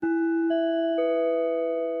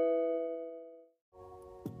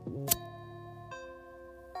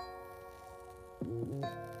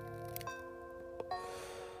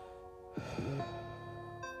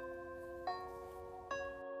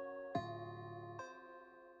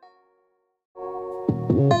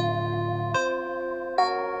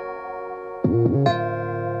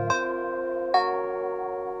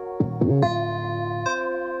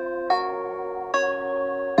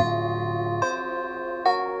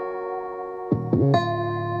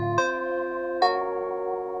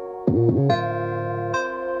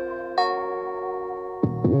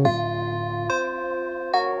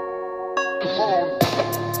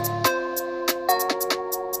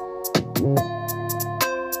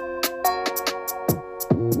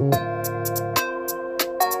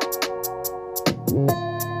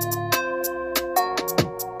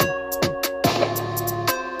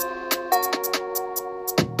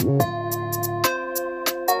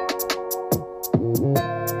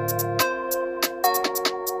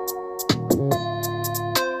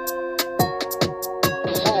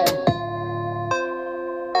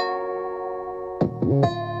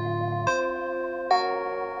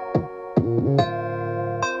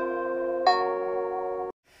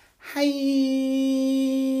Hi.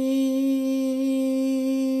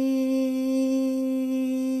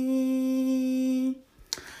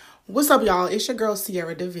 What's up, y'all? It's your girl,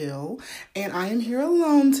 Sierra DeVille, and I am here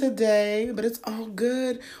alone today, but it's all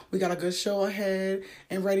good. We got a good show ahead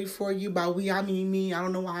and ready for you. By we, I mean me. I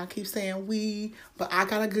don't know why I keep saying we, but I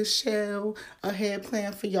got a good show ahead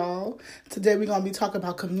planned for y'all. Today, we're going to be talking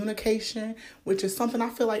about communication, which is something I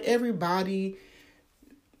feel like everybody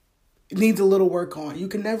needs a little work on. You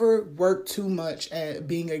can never work too much at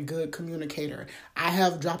being a good communicator. I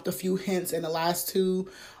have dropped a few hints in the last two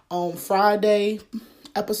Friday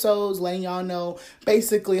episodes, letting y'all know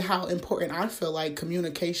basically how important I feel like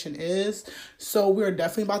communication is. So we're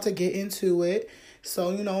definitely about to get into it. So,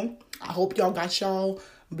 I hope y'all got y'all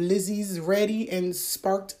blizzies ready and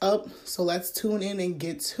sparked up. So let's tune in and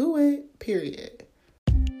get to it, period.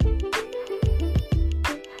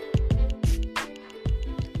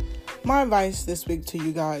 My advice this week to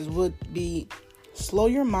you guys would be slow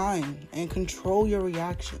your mind and control your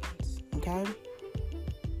reactions, okay?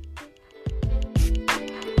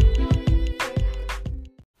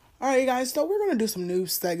 All right, guys, so we're going to do some new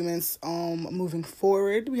segments moving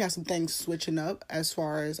forward. We have some things switching up as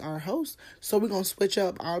far as our host, so we're going to switch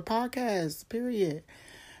up our podcast, period.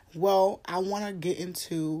 Well, I want to get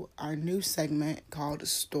into our new segment called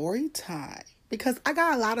Story Time. Because I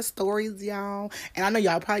got a lot of stories, y'all. And I know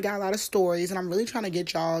y'all probably got a lot of stories. And I'm really trying to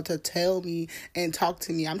get y'all to tell me and talk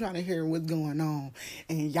to me. I'm trying to hear what's going on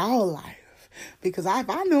in y'all life. Because if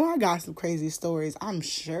I know I got some crazy stories, I'm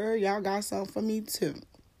sure y'all got some for me too.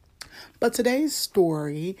 But today's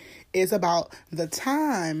story is about the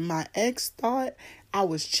time my ex thought I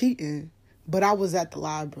was cheating, but I was at the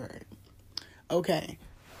library. Okay,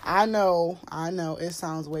 I know it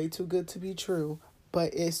sounds way too good to be true.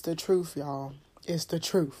 But it's the truth, y'all. It's the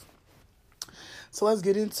truth. So let's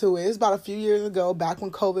get into it. It's about a few years ago, back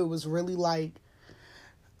when COVID was really like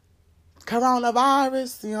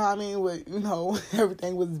coronavirus, you know what I mean? With,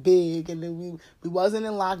 everything was big, and then we wasn't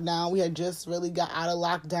in lockdown. We had just really got out of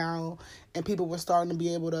lockdown, and people were starting to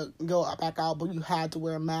be able to go back out, but you had to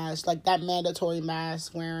wear a mask. Like that mandatory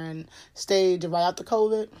mask wearing stage right after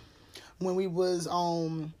COVID, when we was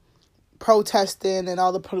protesting and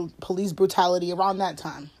all the police brutality around that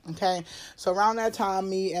time. Okay, so around that time,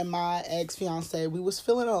 me and my ex-fiance, we was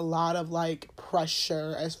feeling a lot of like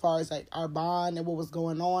pressure as far as like our bond and what was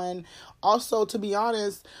going on. Also, to be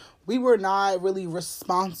honest, we were not really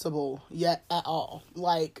responsible yet at all.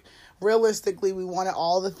 Like realistically, we wanted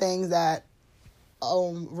all the things that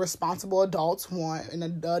responsible adults want in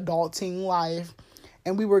an adulting life,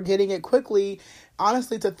 and we were getting it quickly.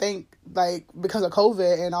 Honestly, to think, like, because of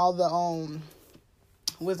COVID and all the,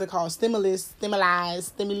 what's it called, stimuli,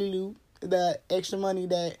 the extra money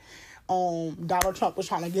that Donald Trump was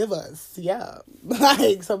trying to give us. Yeah.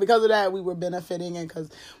 So because of that, we were benefiting, and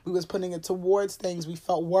because we was putting it towards things we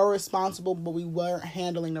felt were responsible, but we weren't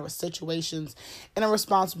handling the situations in a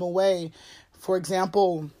responsible way. For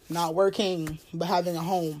example, not working, but having a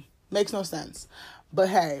home. Makes no sense. But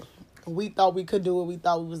hey, we thought we could do it. We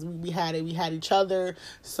thought we had it. We had each other,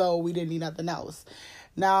 so we didn't need nothing else.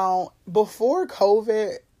 Now, before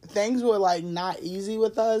COVID, things were like not easy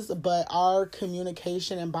with us, but our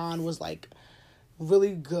communication and bond was like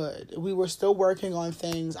really good. We were still working on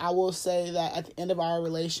things. I will say that at the end of our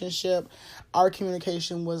relationship, our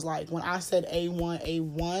communication was like, when I said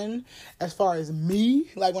A1, as far as me,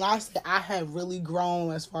 like when I said I had really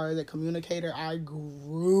grown as far as a communicator, I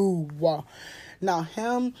grew. Now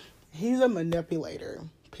him, he's a manipulator,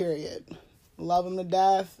 period. Love him to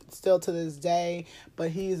death, still to this day,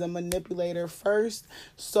 but he's a manipulator first.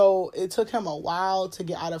 So it took him a while to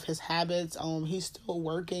get out of his habits. He's still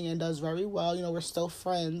working and does very well. We're still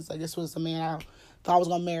friends. Like, this was a man I thought I was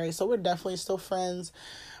gonna marry. So we're definitely still friends.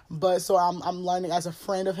 But so I'm learning as a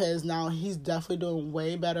friend of his now, he's definitely doing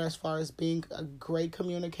way better as far as being a great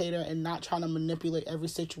communicator and not trying to manipulate every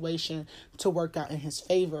situation to work out in his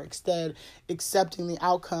favor. Instead, accepting the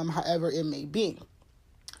outcome however it may be.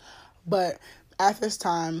 But at this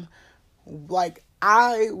time, like,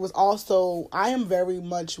 I am very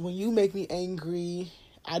much, when you make me angry,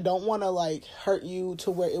 I don't want to, like, hurt you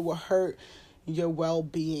to where it will hurt your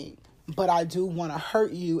well-being. But I do want to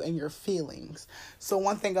hurt you and your feelings. So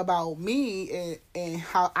one thing about me and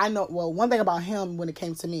how I know, well, one thing about him when it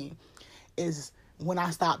came to me is when I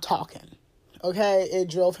stopped talking. Okay, it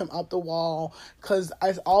drove him up the wall. Because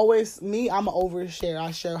as always, me, I'm an overshare.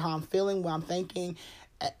 I share how I'm feeling, what I'm thinking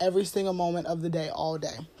at every single moment of the day, all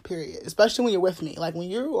day, period. Especially when you're with me. Like, when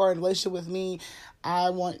you are in a relationship with me, I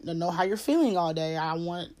want to know how you're feeling all day. I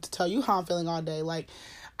want to tell you how I'm feeling all day. Like,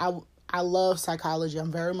 I love psychology.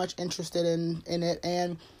 I'm very much interested in it.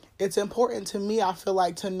 And it's important to me, I feel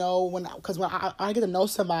like, to know because when I get to know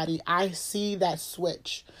somebody, I see that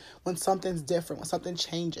switch when something's different, when something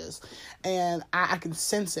changes. And I can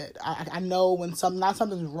sense it. I know when not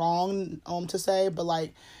something's wrong to say, but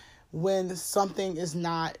like when something is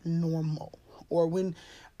not normal, or when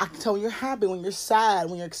I can tell when you're happy, when you're sad,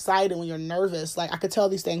 when you're excited, when you're nervous. Like, I could tell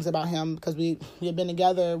these things about him because we had been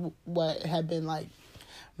together, had been like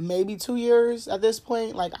maybe 2 years at this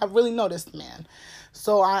point. Like, I really know this man.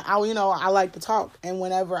 So I like to talk. And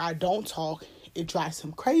whenever I don't talk, it drives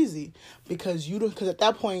him crazy because at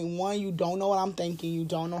that point, one, you don't know what I'm thinking. You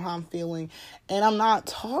don't know how I'm feeling. And I'm not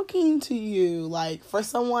talking to you. Like, for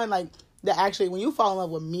someone like that, actually, when you fall in love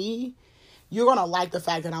with me, you're going to like the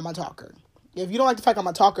fact that I'm a talker. If you don't like the fact I'm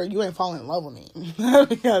a talker, you ain't falling in love with me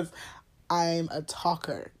because I'm a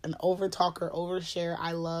talker, an over-talker, overshare.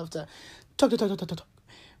 I love to talk.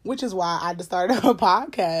 Which is why I just started a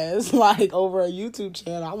podcast, like, over a YouTube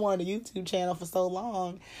channel. I wanted a YouTube channel for so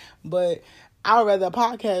long, but I read the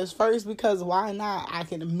podcast first because why not? I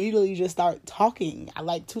can immediately just start talking. I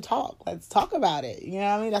like to talk. Let's talk about it. You know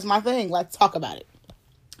what I mean? That's my thing. Let's talk about it.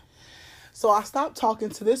 So I stopped talking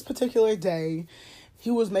to this particular day. He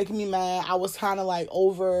was making me mad. I was kind of like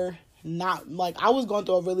I was going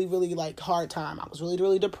through a really, really like hard time. I was really,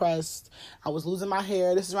 really depressed. I was losing my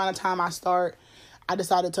hair. This is around the time I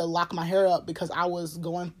decided to lock my hair up because I was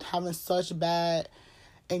having such bad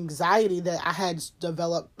anxiety that I had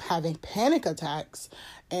developed having panic attacks.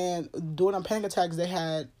 And during the panic attacks, they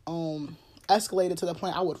had escalated to the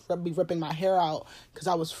point I would be ripping my hair out because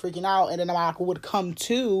I was freaking out. And then when I would come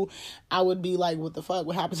to, I would be like, what the fuck?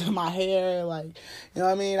 What happened to my hair? Like, you know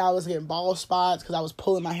what I mean? I was getting bald spots because I was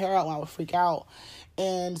pulling my hair out when I would freak out.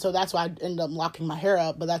 And so that's why I ended up locking my hair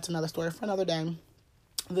up. But that's another story for another day.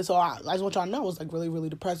 I just want y'all to know I was like really, really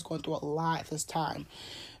depressed, going through a lot at this time.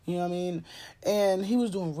 You know what I mean? And he was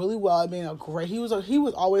doing really well. He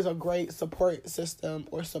was always a great support system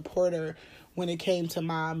or supporter when it came to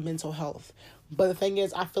my mental health. But the thing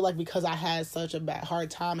is, I feel like because I had such a hard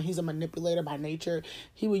time, and he's a manipulator by nature,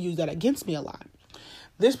 he would use that against me a lot.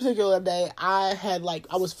 This particular day, I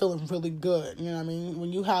was feeling really good. You know what I mean?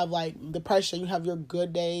 When you have like depression, you have your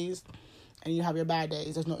good days and you have your bad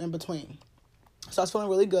days. There's no in between. So I was feeling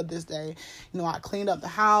really good this day. You know, I cleaned up the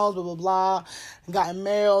house, blah, blah, blah, and got in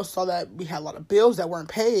mail, saw that we had a lot of bills that weren't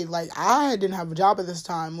paid. Like, I didn't have a job at this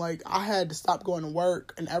time. Like, I had to stop going to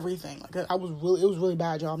work and everything. Like, it was really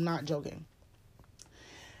bad, y'all. I'm not joking.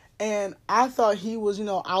 And I thought he was,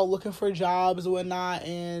 out looking for jobs and whatnot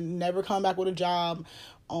and never coming back with a job.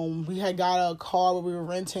 We had got a car where we were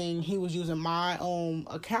renting. He was using my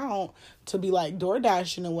account to be like door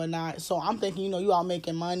dashing and whatnot. So I'm thinking, you all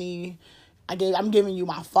making money. I'm giving you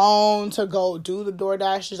my phone to go do the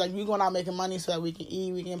DoorDash. Like, you going out making money so that we can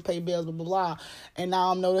eat, we can pay bills, blah, blah, blah. And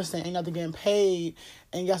now I'm noticing ain't nothing getting paid.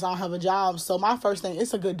 And yes, I don't have a job. So my first thing,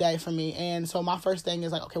 it's a good day for me. And so my first thing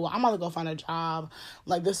is like, okay, well, I'm about to go find a job.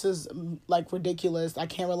 Like, this is like ridiculous. I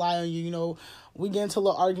can't rely on you. We get into a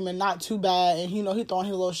little argument, not too bad. And he throwing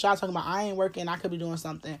his little shot talking about I ain't working, I could be doing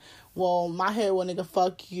something. Well, my head, well, nigga,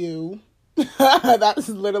 fuck you. That's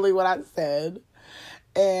literally what I said.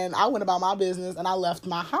 And I went about my business and I left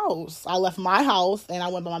my house. I left my house and I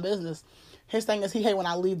went about my business. His thing is he hate when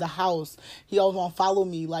I leave the house. He always want to follow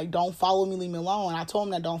me. Like, don't follow me, leave me alone. I told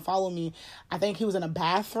him that don't follow me. I think he was in a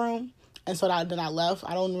bathroom. And so then I left.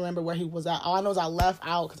 I don't remember where he was at. All I know is I left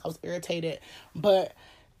out because I was irritated. But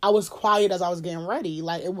I was quiet as I was getting ready.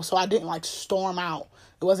 Like, so I didn't like storm out.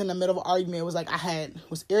 It wasn't in the middle of an argument. It was like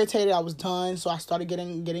was irritated. I was done. So I started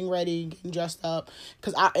getting ready, getting dressed up.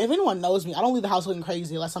 Because if anyone knows me, I don't leave the house looking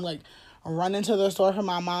crazy unless I'm like running to the store for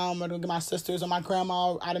my mom or to get my sisters or my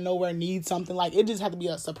grandma out of nowhere needs something. Like, it just had to be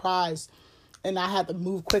a surprise. and I have to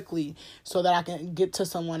move quickly so that I can get to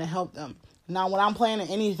someone and help them. Now, when I'm planning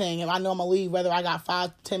anything, if I know I'm going to leave, whether I got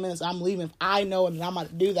 5-10 minutes, I'm leaving. If I know that I'm about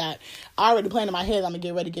to do that, I already plan in my head, I'm going to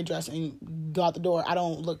get ready, get dressed, and go out the door. I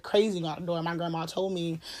don't look crazy going out the door. My grandma told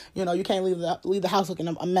me, you can't leave the house looking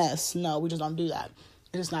a mess. No, we just don't do that.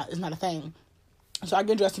 It's not a thing. So I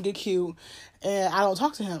get dressed and get cute, and I don't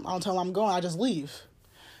talk to him. I don't tell him I'm going. I just leave.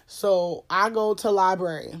 So I go to the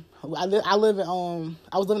library. I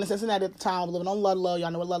was living in Cincinnati at the time. I was living on Ludlow.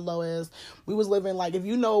 Y'all know what Ludlow is. We was living, if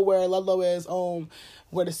you know where Ludlow is,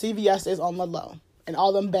 where the CVS is on Ludlow and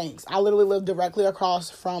all them banks. I literally lived directly across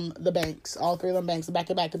from the banks, all three of them banks, back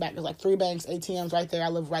to back to back. There's 3 banks, ATMs right there. I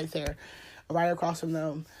live right there, right across from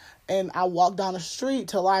them. And I walk down the street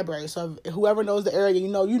to the library. So if whoever knows the area, you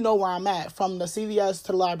know where I'm at. From the CVS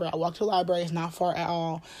to the library. I walk to the library. It's not far at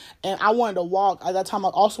all. And I wanted to walk. At that time, I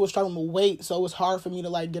also was struggling with weight. So it was hard for me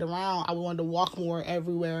to, get around. I wanted to walk more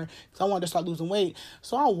everywhere because I wanted to start losing weight.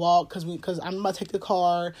 So I walk because I'm about to take the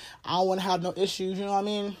car. I don't want to have no issues. You know what I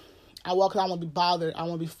mean? I walk because I want to be bothered. I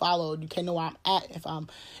want to be followed. You can't know where I'm at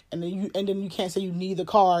and then you can't say you need the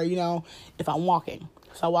car, if I'm walking.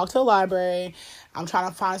 So I walk to the library. I'm trying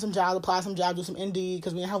to find some jobs, apply some jobs, do some Indeed,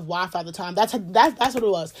 because we didn't have Wi-Fi at the time. That's what it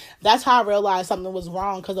was. That's how I realized something was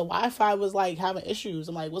wrong, because the Wi-Fi was, having issues.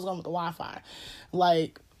 I'm like, what's going on with the Wi-Fi?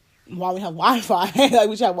 Why we have Wi-Fi?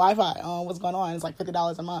 We should have Wi-Fi. What's going on? It's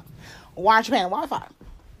 $50 a month. Why aren't you paying Wi-Fi?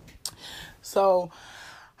 So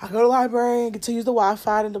I go to the library and get to use the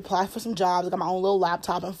Wi-Fi and apply for some jobs. I got my own little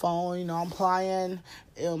laptop and phone. I'm applying.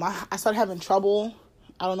 I started having trouble.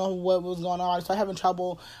 I don't know what was going on. I started having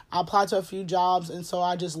trouble. I applied to a few jobs, and so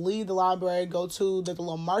I just leave the library, go to the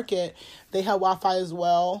little market. They have Wi-Fi as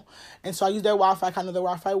well, and so I use their Wi-Fi. Kind of their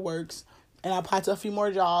Wi-Fi works, and I applied to a few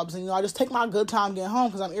more jobs. And I just take my good time getting home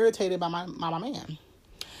because I'm irritated by my man.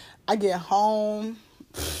 I get home.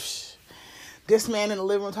 This man in the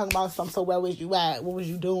living room talking about something. So where was you at? What was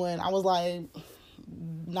you doing? I was like,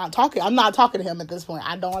 not talking. I'm not talking to him at this point.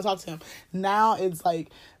 I don't want to talk to him. Now it's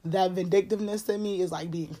that vindictiveness in me is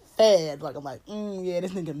being fed. I'm like, yeah,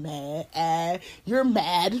 this nigga mad. You're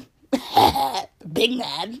mad. Big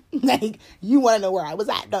mad. You want to know where I was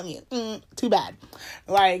at, don't you? Too bad.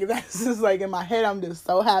 That's just in my head, I'm just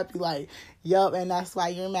so happy. Yup, and that's why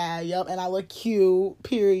you're mad. Yup, and I look cute,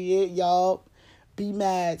 period. Yup, be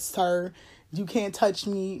mad, sir. You can't touch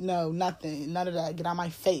me. No, nothing. None of that. Get out my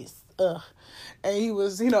face. Ugh. And he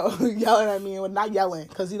was, yelling at me, and not yelling,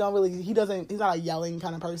 because he's not a yelling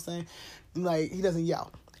kind of person. He doesn't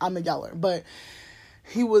yell. I'm a yeller. But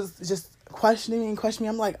he was just questioning me.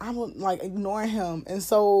 I'm ignoring him. And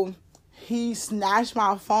so he snatched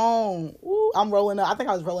my phone. Ooh, I'm rolling up. I think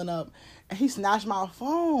I was rolling up. And he snatched my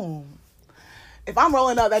phone. If I'm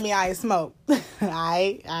rolling up, that means I ain't smoke.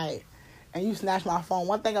 Alright. And you snatched my phone.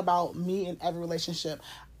 One thing about me in every relationship,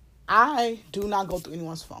 I do not go through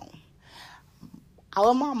anyone's phone. I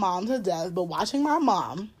love my mom to death, but watching my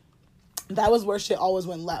mom, that was where shit always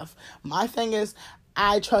went left. My thing is,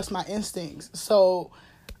 I trust my instincts. So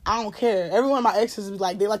I don't care. Every one of my exes,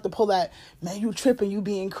 they like to pull that, man, you tripping, you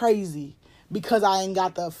being crazy, because I ain't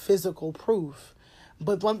got the physical proof.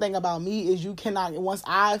 But one thing about me is you cannot, once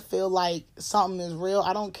I feel like something is real,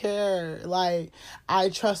 I don't care. I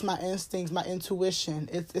trust my instincts, my intuition.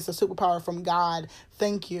 It's a superpower from God.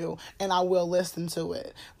 Thank you. And I will listen to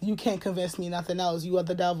it. You can't convince me nothing else. You are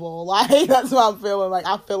the devil. That's what I'm feeling.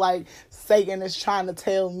 I feel like Satan is trying to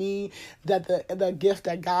tell me that the gift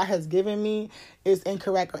that God has given me is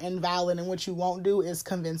incorrect or invalid, and what you won't do is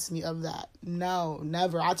convince me of that. No,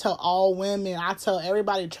 never. I tell all women, I tell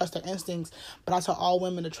everybody to trust their instincts, but I tell all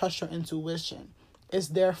women to trust your intuition. It's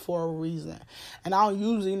there for a reason. And I don't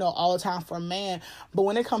usually, all the time for a man, but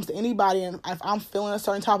when it comes to anybody, and if I'm feeling a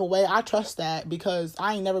certain type of way, I trust that, because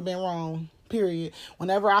I ain't never been wrong. Period.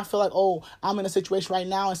 Whenever I feel like, I'm in a situation right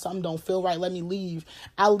now and something don't feel right, let me leave.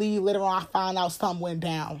 I leave. Later on, I find out something went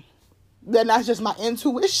down. Then that's just my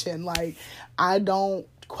intuition. I don't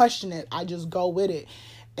question it. I just go with it.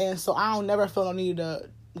 And so I don't never feel no need to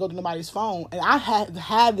go to nobody's phone. And I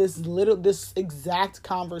had this exact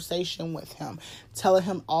conversation with him, telling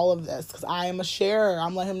him all of this, because I am a sharer.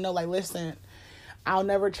 I'm letting him know, listen, I'll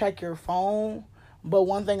never check your phone, but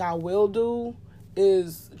one thing I will do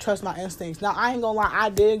is trust my instincts. Now, I ain't gonna lie, I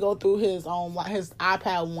did go through his his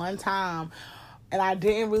iPad one time, and I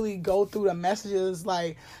didn't really go through the messages.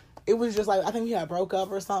 It was just I think we had broke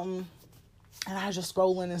up or something, and I was just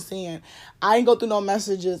scrolling and seeing. I didn't go through no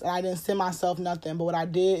messages, and I didn't send myself nothing, but what I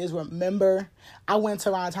did is remember. I went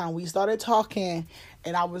to around the time we started talking,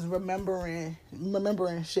 and I was remembering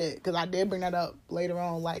shit, because I did bring that up later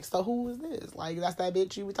on, so who is this? That's that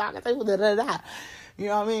bitch you were talking to? Da, da, da. You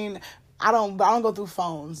know what I mean? I don't go through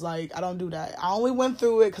phones. Like, I don't do that. I only went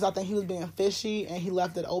through it because I think he was being fishy and he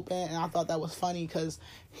left it open, and I thought that was funny because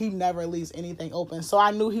he never leaves anything open. So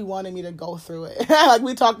I knew he wanted me to go through it. Like,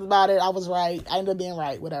 we talked about it. I was right. I ended up being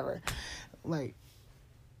right. Whatever. Like,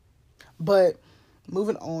 but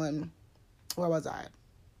moving on. Where was I?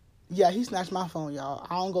 Yeah, he snatched my phone, y'all.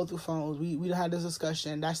 I don't go through phones. We had this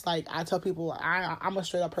discussion. That's like, I tell people, I'm a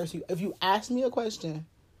straight up person. If you ask me a question,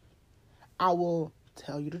 I will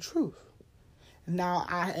tell you the truth. Now,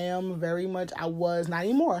 I am very much, I was, not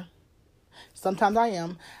anymore. Sometimes I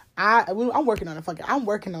am. I'm working on it. Fuck it. I'm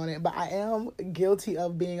working on it. But I am guilty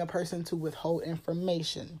of being a person to withhold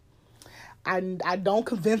information. I don't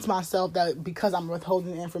convince myself that because I'm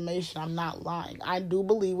withholding information, I'm not lying. I do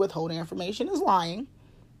believe withholding information is lying.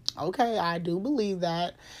 Okay, I do believe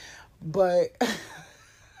that. But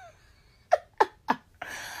I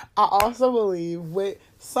also believe what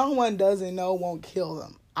someone doesn't know won't kill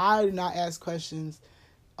them. I do not ask questions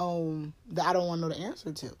that I don't want to know the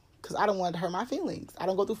answer to, because I don't want it to hurt my feelings. I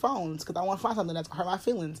don't go through phones because I want to find something that's going to hurt my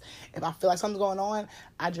feelings. If I feel like something's going on,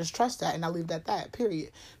 I just trust that and I leave it at that,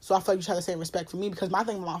 period. So I feel like you should have the same respect for me, because my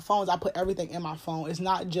thing with my phone is I put everything in my phone. It's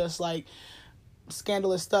not just like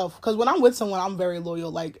scandalous stuff, because when I'm with someone, I'm very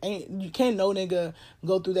loyal. Like, you can't no nigga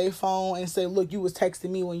go through their phone and say, look, you was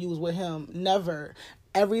texting me when you was with him. Never.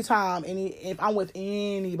 Every time, if I'm with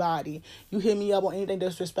anybody, you hit me up on anything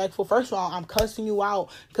disrespectful, first of all, I'm cussing you out,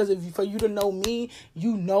 because for you to know me,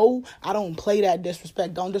 you know I don't play that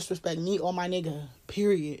disrespect. Don't disrespect me or my nigga,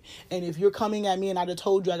 period. And if you're coming at me and I just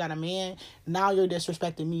told you I got a man, now you're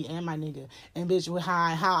disrespecting me and my nigga. And bitch, with how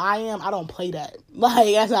I am, I don't play that.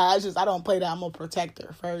 Like, I don't play that. I'm a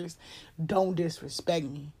protector first. Don't disrespect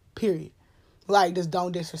me, period. Like, just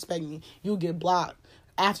don't disrespect me. You get blocked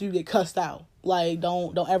after you get cussed out. Like,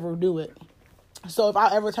 don't ever do it. So if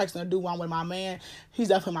I ever text and do one with my man, he's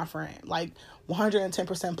definitely my friend. Like,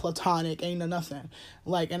 110% platonic, ain't no nothing.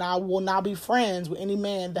 Like, and I will not be friends with any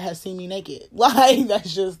man that has seen me naked. Like,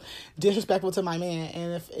 that's just disrespectful to my man.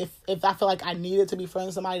 And if I feel like I needed to be friends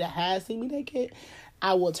with somebody that has seen me naked,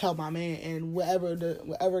 I will tell my man, and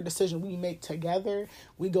whatever decision we make together,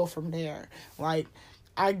 we go from there. Like,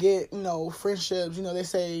 I get, friendships, they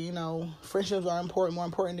say, friendships are important, more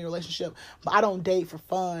important than a relationship, but I don't date for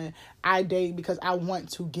fun. I date because I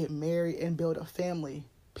want to get married and build a family,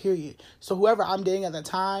 period. So whoever I'm dating at the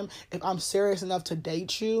time, if I'm serious enough to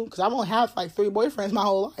date you, because I've only had like 3 boyfriends my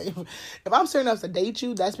whole life. If I'm serious enough to date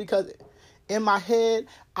you, that's because in my head,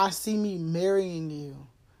 I see me marrying you.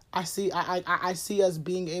 I see us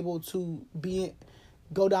being able to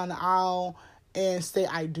go down the aisle and say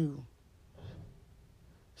I do.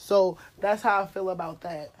 So that's how I feel about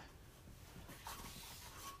that.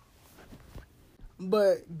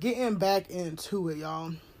 But getting back into it,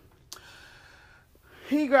 y'all.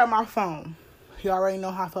 He grabbed my phone. He already know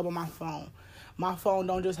how I feel about my phone. My phone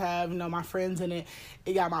don't just have, my friends in it.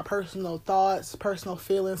 It got my personal thoughts, personal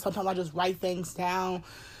feelings. Sometimes I just write things down.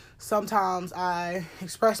 Sometimes I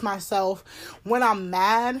express myself. When I'm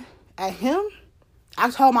mad at him, I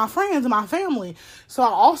tell my friends and my family. So I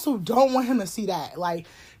also don't want him to see that. Like,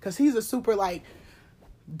 because he's a super, like,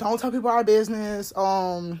 don't tell people our business. He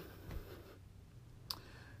don't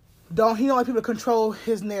like people to control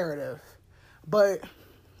his narrative. But,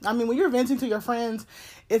 I mean, when you're venting to your friends,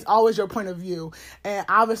 it's always your point of view. And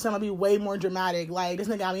obviously, I'm going to be way more dramatic. Like, this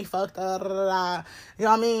nigga got me fucked up. You know what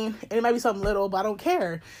I mean? And it might be something little, but I don't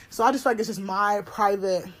care. So I just feel like it's just my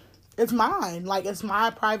private, it's mine. Like, it's my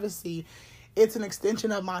privacy. It's an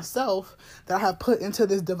extension of myself that I have put into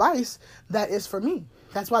this device that is for me.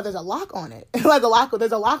 That's why there's a lock on it. There's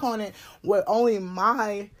a lock on it where only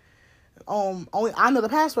I know the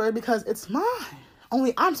password, because it's mine.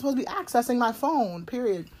 Only I'm supposed to be accessing my phone,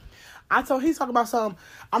 period. He's talking about something.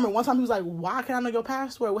 I remember one time he was like, why can't I know your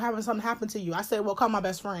password? We're having something happen to you. I said, well, call my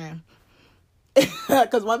best friend.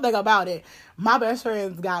 Because one thing about it, my best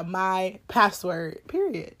friend's got my password,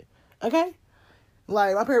 period. Okay?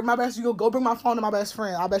 Like, my best, you go bring my phone to my best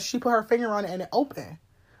friend. I bet she put her finger on it and it opened.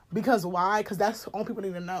 Because why? Because that's all people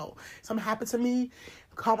need to know. Something happened to me,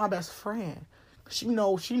 call my best friend. She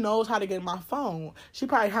knows how to get my phone. She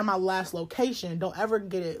probably had my last location. Don't ever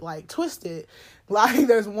get it, like, twisted. Like,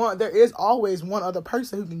 there is always one other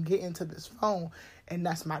person who can get into this phone, and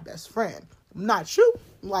that's my best friend. Not you.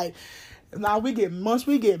 Like, now once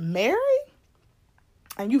we get married,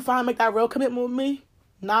 and you finally make that real commitment with me,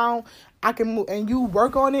 now I can move, and you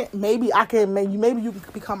work on it. Maybe you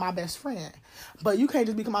can become my best friend. But you can't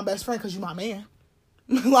just become my best friend because you're my man.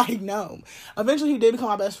 Like, no. Eventually he did become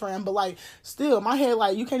my best friend, but like, still, in my head,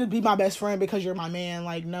 like, you can't just be my best friend because you're my man.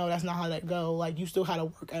 Like, no, that's not how that go. Like, you still had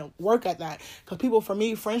to work at that. Because people, for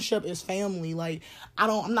me, friendship is family. Like,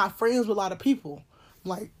 I'm not friends with a lot of people.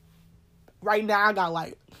 Like, right now, I got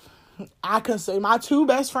like, I consider my 2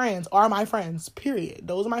 best friends are my friends, period.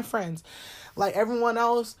 Those are my friends. Like, everyone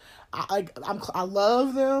else, I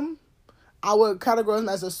love them. I would categorize them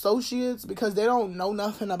as associates because they don't know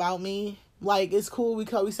nothing about me. Like, it's cool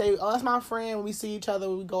because we say, oh, that's my friend when we see each other,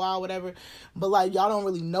 when we go out, whatever. But, like, y'all don't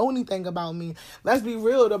really know anything about me. Let's be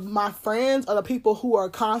real. My friends are the people who are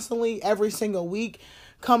constantly, every single week,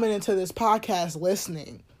 coming into this podcast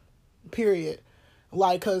listening. Period.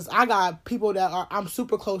 Like, because I got people that I'm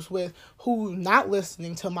super close with who not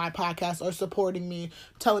listening to my podcast or supporting me,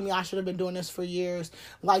 telling me I should have been doing this for years.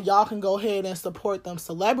 Like, y'all can go ahead and support them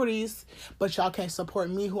celebrities, but y'all can't support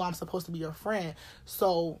me, who I'm supposed to be your friend.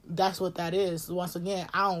 So that's what that is. Once again,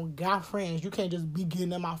 I don't got friends. You can't just be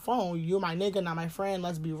getting in my phone. You're my nigga, not my friend.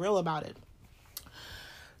 Let's be real about it.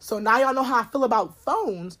 So now y'all know how I feel about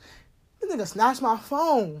phones. This nigga snatched my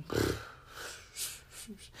phone.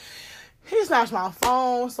 He snatched my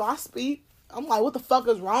phone, so I speak. I'm like, what the fuck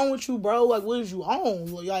is wrong with you, bro? Like, what is you on?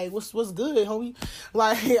 Like, what's good, homie?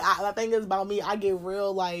 Like, I think it's about me. I get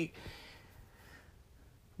real, like,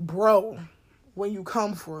 bro, when you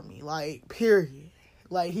come for me. Like, period.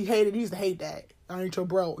 Like, he used to hate that. I ain't your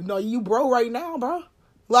bro. No, you bro right now, bro.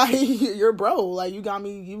 Like, you're bro. Like, you got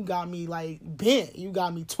me, like, bent. You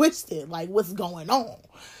got me twisted. Like, what's going on?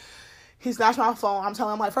 He snatched my phone. I'm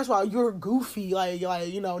telling him, like, first of all, you're goofy. Like,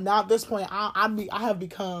 you know, now at this point, I have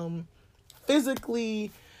become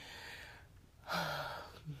physically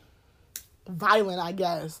violent, I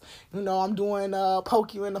guess. You know, I'm doing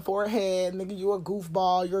poke you in the forehead. Nigga, you a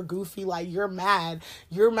goofball. You're goofy. Like, you're mad.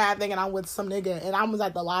 You're mad thinking I'm with some nigga. And I was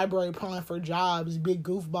at the library applying for jobs. Big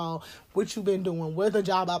goofball. What you been doing with a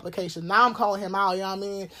job application? Now I'm calling him out, you know what I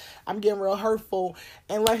mean? I'm getting real hurtful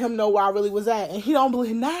and let him know where I really was at. And he don't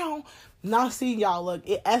believe now. Now, see, y'all, look,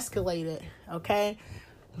 it escalated, okay?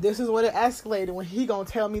 This is what it escalated when he gonna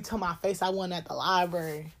tell me to my face I wasn't at the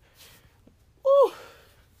library. Woo.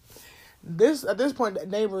 At this point, the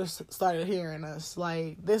neighbors started hearing us.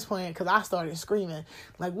 Like, this point, because I started screaming.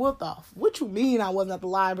 Like, what you mean I wasn't at the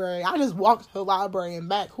library? I just walked to the library and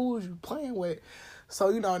back. Who was you playing with? So,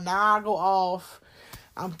 you know, now I go off.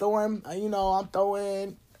 I'm throwing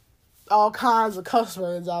all kinds of cuss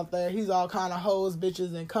words out there. He's all kind of hoes,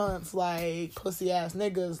 bitches, and cunts, like pussy ass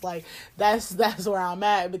niggas. Like, that's where I'm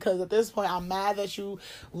at, because at this point I'm mad that you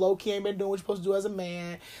low-key ain't been doing what you're supposed to do as a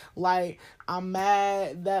man. Like, I'm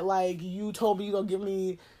mad that, like, you told me you gonna give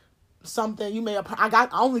me something. I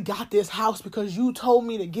only got this house because you told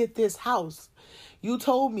me to get this house. You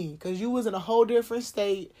told me, because you was in a whole different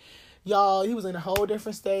state. Y'all, he was in a whole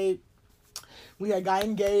different state. We had got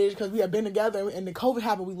engaged because we had been together, and the COVID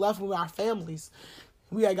happened. We left with our families.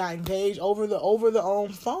 We had got engaged over the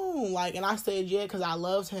phone, like, and I said yeah because I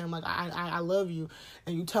loved him. Like, I love you,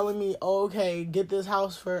 and you telling me, okay, get this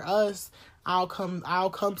house for us. I'll come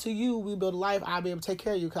to you. We build a life. I'll be able to take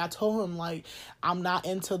care of you. Because I told him, like, I'm not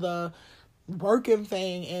into the working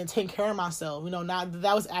thing and taking care of myself. You know, not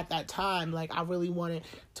that was at that time. Like, I really wanted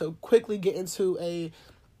to quickly get into a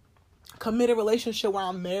committed relationship where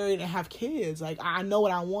I'm married and have kids. Like, I know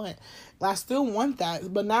what I want. I still want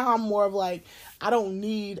that, but now I'm more of like, I don't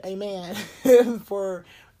need a man for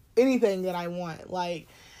anything that I want. Like,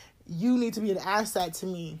 you need to be an asset to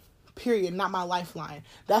me, period, not my lifeline.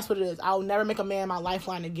 That's what it is. I'll never make a man my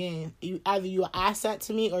lifeline again. Either you're an asset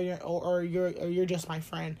to me or you're just my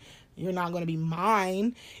friend. You're not going to be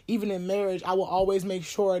mine. Even in marriage, I will always make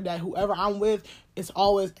sure that whoever I'm with is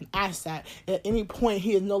always an asset. At any point,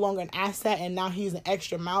 he is no longer an asset, and now he's an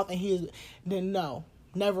extra mouth, and then no,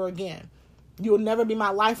 never again. You will never be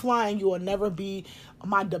my lifeline. You will never be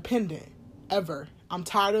my dependent, ever. I'm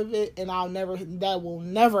tired of it, and that will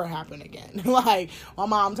never happen again. Like, my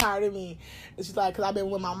mom tired of me. And she's like, because I've been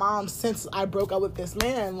with my mom since I broke up with this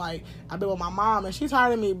man. Like, I've been with my mom, and she's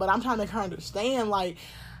tired of me, but I'm trying to make her understand, like,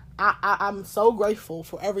 I'm so grateful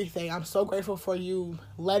for everything. I'm so grateful for you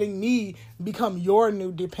letting me become your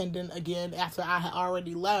new dependent again after I had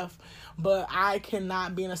already left. But I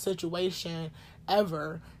cannot be in a situation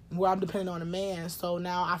ever where I'm dependent on a man. So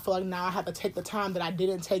now I feel like now I have to take the time that I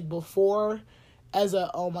didn't take before as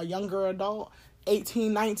a younger adult,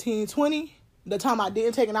 18, 19, 20. The time I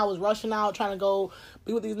didn't take and I was rushing out trying to go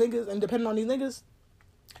be with these niggas and depending on these niggas.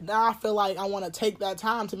 Now I feel like I want to take that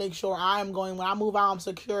time to make sure I'm going, when I move out, I'm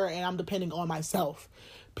secure and I'm depending on myself,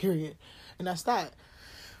 period. And that's that.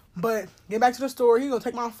 But get back to the story. He gonna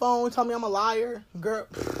take my phone, tell me I'm a liar. Girl,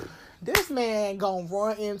 This man gonna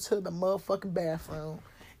run into the motherfucking bathroom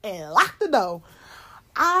and lock the door.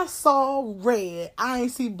 I saw red. I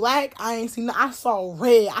ain't see black. I ain't see. I saw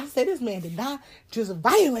red. I said, this man did not just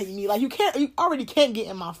violate me. Like, you already can't get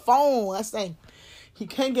in my phone. I say, he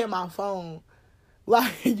can't get my phone.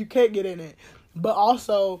 Like, you can't get in it. But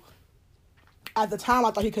also, at the time,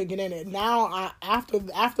 I thought he couldn't get in it. Now,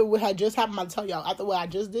 after what had just happened, I'll tell y'all, after what I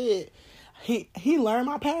just did, he learned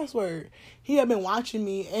my password. He had been watching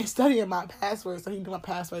me and studying my password, so he knew my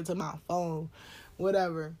password to my phone.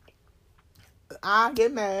 Whatever. I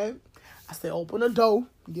get mad. I said, open the door.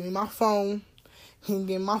 Give me my phone. He didn't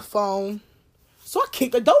give me my phone. So I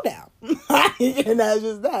kicked the door down. And that's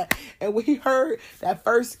just that. And when he heard that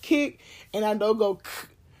first kick and that door go,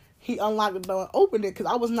 he unlocked the door and opened it because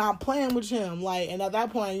I was not playing with him. Like, and at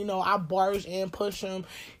that point, I barged in, pushed him.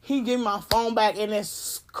 He gave me my phone back and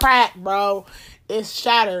it's cracked, bro. It's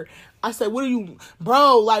shattered. I said, what are you,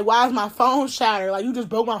 bro? Like, why is my phone shattered? Like, you just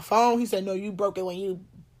broke my phone? He said, no, you broke it when you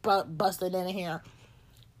busted in here.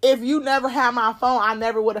 If you never had my phone, I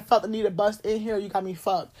never would have felt the need to bust in here. You got me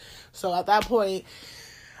fucked. So at that point,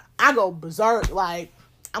 I go berserk. Like,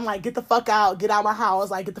 I'm like, get the fuck out. Get out my house.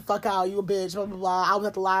 Like, get the fuck out. You a bitch. Blah, blah, blah. I was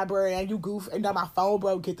at the library and you goof. And now my phone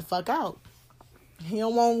broke. Get the fuck out. He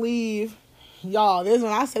don't want to leave. Y'all, this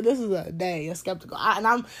when I said this is a day, a skeptical.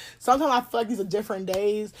 Sometimes I feel like these are different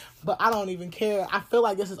days, but I don't even care. I feel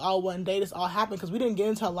like this is all one day. This all happened because we didn't get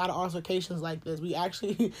into a lot of altercations like this. We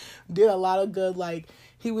actually did a lot of good. Like,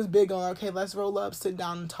 he was big on, okay, let's roll up, sit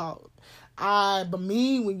down and talk. But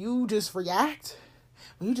me, when you just react,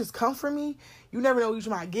 when you just come for me, you never know what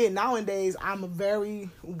you might get. Nowadays, I'm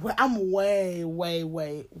way, way,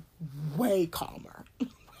 way, way calmer.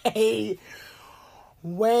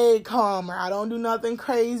 Way calmer. I don't do nothing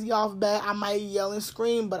crazy off bat. I might yell and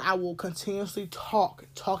scream, but I will continuously talk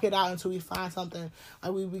it out until we find something.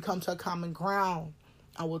 Like, we come to a common ground.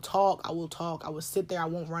 I will talk. I will sit there. I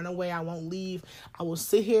won't run away. I won't leave. I will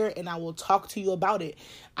sit here and I will talk to you about it.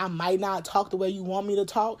 I might not talk the way you want me to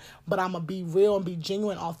talk, but I'm going to be real and be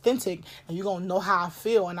genuine, authentic, and you're going to know how I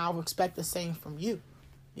feel, and I'll expect the same from you.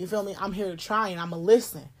 You feel me? I'm here to try, and I'm going to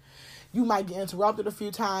listen. You might get interrupted a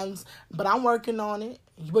few times, but I'm working on it.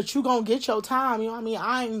 But you gonna get your time, you know what I mean?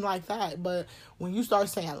 I ain't like that. But when you start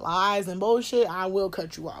saying lies and bullshit, I will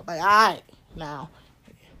cut you off. Like, all right, now,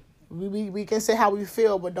 we can say how we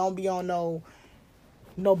feel, but don't be on no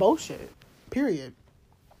bullshit, period.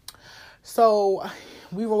 So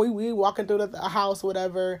we walking through the house,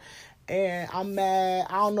 whatever, and I'm mad.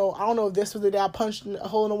 I don't know if this was the day I punched a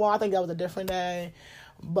hole in the wall. I think that was a different day,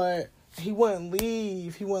 but he wouldn't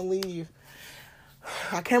leave.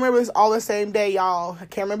 I can't remember if it's all the same day, y'all. I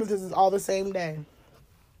can't remember if this is all the same day.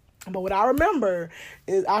 But what I remember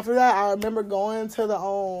is after that, I remember going to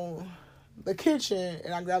the kitchen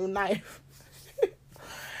and I grabbed a knife.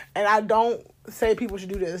 And I don't say people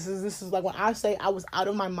should do this. This is like when I say I was out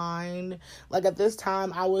of my mind. Like, at this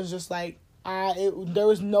time, I was just like, there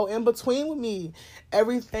was no in between with me.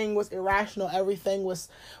 Everything was irrational. Everything was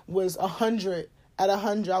 100. At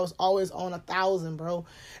 100, I was always on 1,000, bro.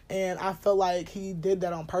 And I feel like he did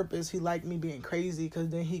that on purpose. He liked me being crazy because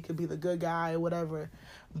then he could be the good guy or whatever.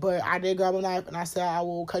 But I did grab a knife and I said, I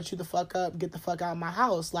will cut you the fuck up, get the fuck out of my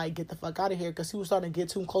house. Like, get the fuck out of here. Because he was starting to get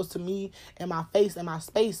too close to me and my face and my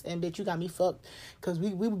space. And bitch, you got me fucked. Because we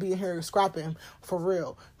would be in here scrapping for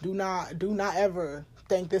real. Do not ever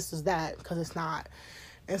think this is that, because it's not.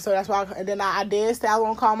 And so that's why, and then I did say I was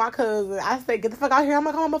going to call my cousin. I said, get the fuck out here. I'm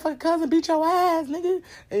going to call my fucking cousin, beat your ass, nigga.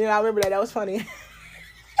 And I remember that. That was funny.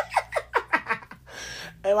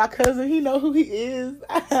 And my cousin, he know who he is.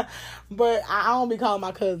 But I don't be calling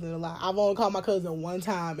my cousin a lot. I've only called my cousin one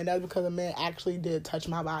time, and that's because a man actually did touch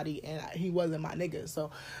my body, and he wasn't my nigga.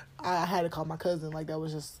 So I had to call my cousin. Like, that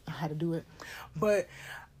was just, I had to do it. But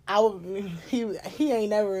he ain't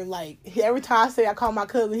never, like, every time I say I call my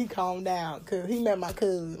cousin, he calmed down, because he met my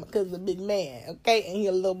cousin. My cousin's a big man, okay? And he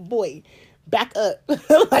a little boy. Back up.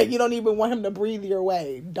 Like, you don't even want him to breathe your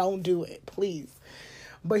way. Don't do it, please.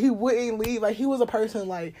 But he wouldn't leave. Like, he was a person,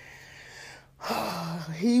 like,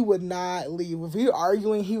 he would not leave. If we were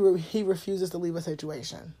arguing, he refuses to leave a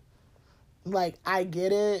situation. Like, I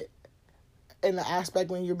get it in the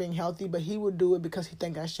aspect when you're being healthy, but he would do it because he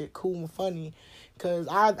think that shit cool and funny. Because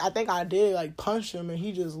I think I did, like, punch him, and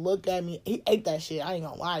he just looked at me. He ate that shit. I ain't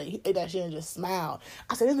gonna lie. He ate that shit and just smiled.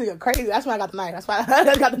 I said, this nigga crazy. That's why I got the knife. That's why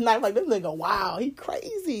I got the knife. Like, this nigga, wow, he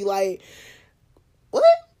crazy. Like, what?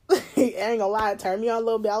 I ain't gonna lie, it turned me on a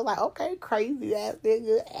little bit. I was like, okay, crazy ass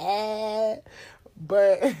nigga.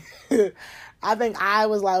 But I think I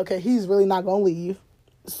was like, okay, he's really not gonna leave.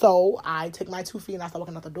 So I took my 2 feet and I started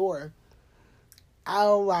walking out the door.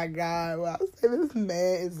 Oh my God. Well, I say this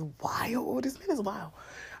man is wild. This man is wild.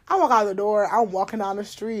 I walk out the door. I'm walking down the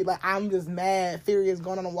street. Like, I'm just mad, furious,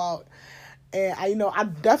 going on a walk. And I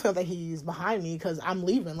definitely think he's behind me because I'm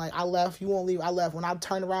leaving. Like, I left. You won't leave. I left. When I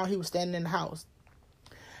turned around, he was standing in the house.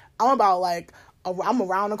 I'm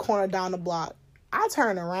around the corner down the block. I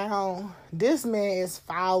turn around. This man is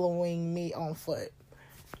following me on foot.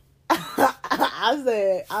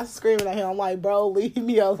 I screaming at him. I'm like, bro, leave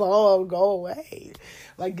me alone. Go away.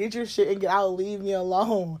 Like, get your shit and get out. Leave me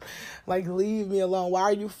alone. Like, leave me alone. Why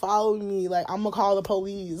are you following me? Like, I'm gonna call the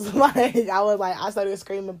police. Like, I started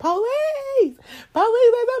screaming, police! Police,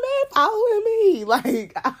 there's a man following me.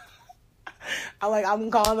 Like,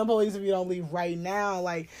 I'm calling the police if you don't leave right now.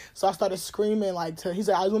 Like, so I started screaming, he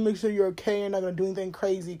said, I just want to make sure you're okay. You're not going to do anything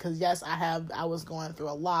crazy. Because, yes, I was going through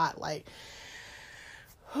a lot. Like,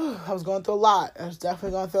 I was going through a lot. I was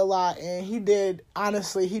definitely going through a lot. And he did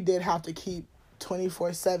have to keep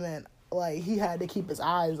 24/7. Like, he had to keep his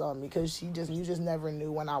eyes on me because you just never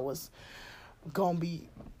knew when I was going to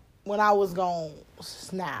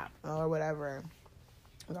snap or whatever.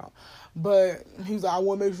 No. But he's like, I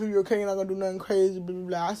want to make sure you're okay. You're not going to do nothing crazy, blah, blah,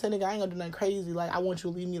 blah. I said, nigga, I ain't going to do nothing crazy. Like, I want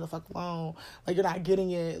you to leave me the fuck alone. Like, you're not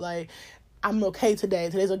getting it. Like, I'm okay today.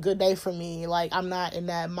 Today's a good day for me. Like, I'm not in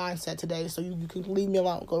that mindset today, so you can leave me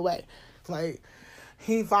alone. Go away. Like,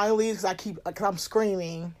 he finally leaves because I'm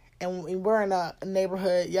screaming. And we're in a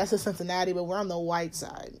neighborhood. Yes, it's Cincinnati, but we're on the white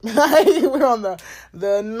side. We're on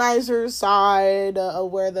the nicer side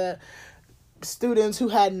of where the students who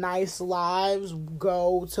had nice lives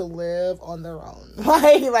go to live on their own.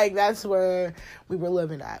 Like that's where we were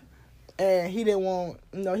living at. And he didn't want,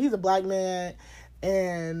 he's a black man,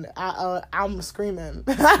 and I'm screaming.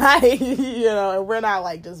 And we're not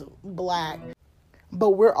like just black,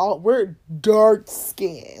 but we're dark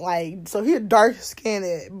skinned. Like, so he's a dark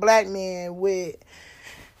skinned black man with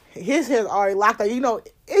his hair already locked up.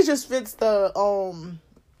 It just fits the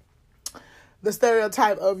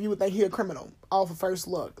stereotype of you would think he a criminal off of first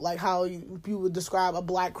look. Like how you would describe a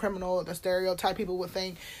black criminal, the stereotype people would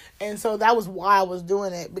think. And so that was why I was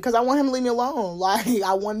doing it, because I want him to leave me alone. Like,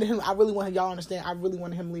 I really wanted y'all to understand, I really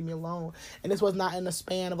wanted him to leave me alone. And this was not in the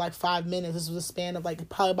span of like 5 minutes. This was a span of like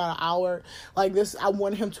probably about an hour. Like this, I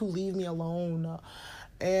wanted him to leave me alone.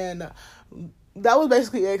 And that was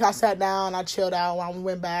basically it. I sat down, I chilled out. When we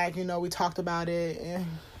went back, we talked about it, and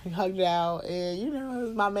we hugged it out, and it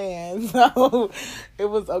was my man, so it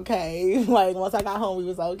was okay. Like, once I got home, we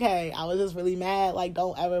was okay. I was just really mad, like,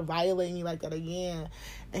 don't ever violate me like that again.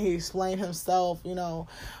 And he explained himself,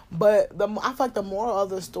 but I feel like the moral of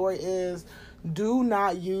the story is, do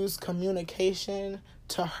not use communication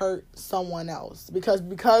to hurt someone else, because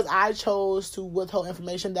I chose to withhold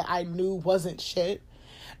information that I knew wasn't shit,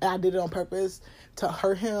 and I did it on purpose to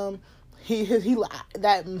hurt him. He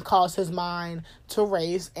that caused his mind to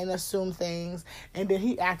race and assume things, and then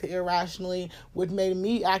he acted irrationally, which made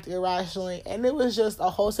me act irrationally, and it was just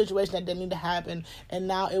a whole situation that didn't need to happen. And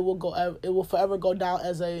now it will forever go down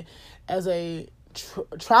as a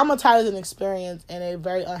traumatizing experience and a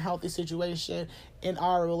very unhealthy situation in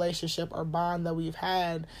our relationship or bond that we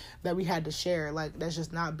had to share. Like, that's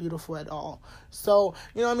just not beautiful at all. So,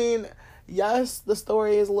 yes, the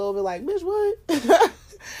story is a little bit like, bitch, what?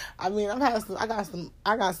 I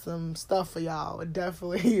got some stuff for y'all.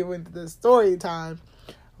 Definitely with the story time,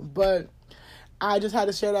 but I just had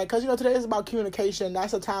to share that because today is about communication.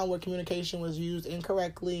 That's a time where communication was used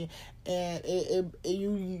incorrectly, and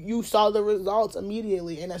you saw the results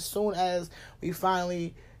immediately. And as soon as we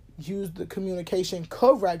finally used the communication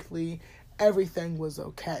correctly, everything was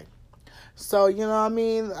okay. So,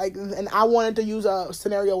 like, and I wanted to use a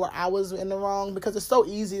scenario where I was in the wrong, because it's so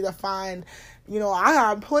easy to find, I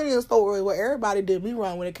have plenty of stories where everybody did me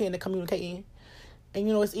wrong when it came to communicating. And,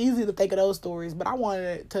 it's easy to think of those stories, but I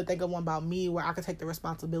wanted to think of one about me where I could take the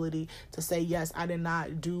responsibility to say, yes, I did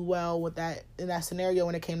not do well with that, in that scenario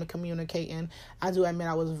when it came to communicating. I do admit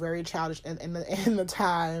I was very childish in the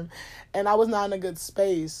time, and I was not in a good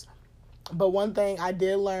space. But one thing I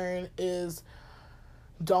did learn is,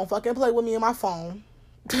 don't fucking play with me on my phone,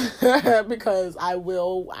 because I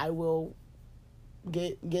will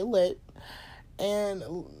get lit. And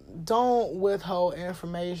don't withhold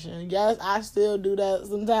information. Yes, I still do that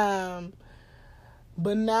sometimes.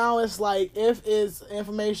 But now it's like, if it's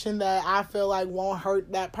information that I feel like won't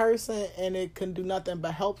hurt that person and it can do nothing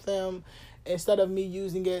but help them, instead of me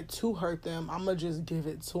using it to hurt them, I'm going to just give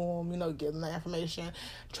it to them, give them the information.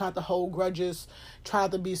 Try not to hold grudges. Try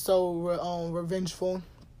not to be so revengeful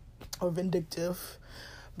or vindictive,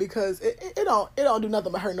 because it don't do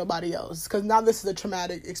nothing but hurt nobody else. Because now this is a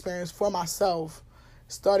traumatic experience for myself,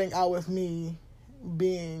 starting out with me,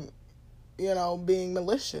 being, being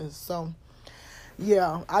malicious. So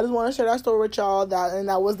yeah, I just want to share that story with y'all.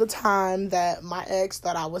 That was the time that my ex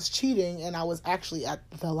thought I was cheating, and I was actually at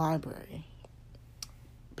the library.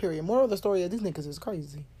 Period. Moral of the story is these niggas is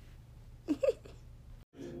crazy.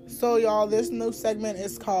 So y'all, this new segment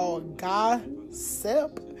is called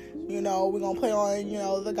Gossip. We're going to play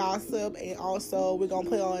on, the gossip, and also we're going to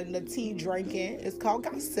play on the tea drinking. It's called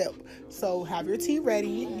Gossip. So have your tea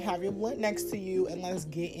ready, have your blunt next to you, and let's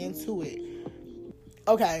get into it.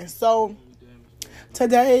 Okay, so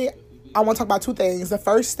today I want to talk about two things. The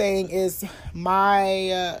first thing is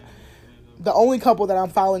the only couple that I'm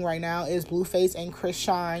following right now is Blueface and Chris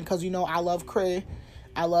Shine, because I love Chris.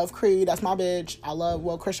 I love Creed. That's my bitch. I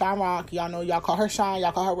love, Chris Shine Rock. Y'all know, y'all call her Shine.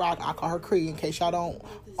 Y'all call her Rock. I call her Creed. In case y'all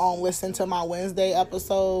don't listen to my Wednesday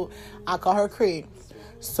episode, I call her Creed.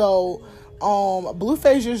 So,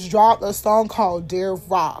 Blueface just dropped a song called Dear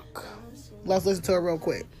Rock. Let's listen to it real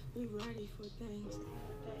quick.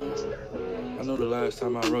 I know the last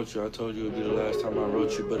time I wrote you, I told you it would be the last time I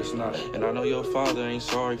wrote you, but it's not. And I know your father ain't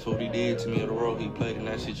sorry for what he did to me or the role he played in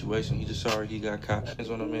that situation. He just sorry he got caught. That's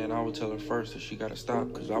when I would tell her first that she gotta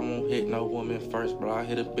stop, cause I won't hit no woman first, but I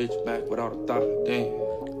hit a bitch back without a thought.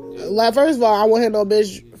 Damn. Like, first of all, I won't hit no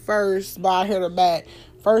bitch first, but I hit her back.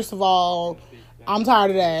 First of all, I'm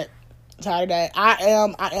tired of that. I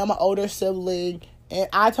am an older sibling, and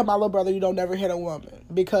I tell my little brother, you don't never hit a woman,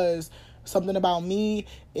 because something about me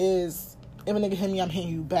is, if a nigga hit me, I'm hitting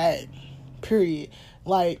you back. Period.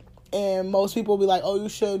 Like, and most people be like, oh, you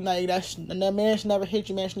shouldn't. Like, that man should never hit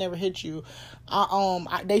you. Man should never hit you.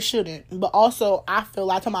 They shouldn't. But also, I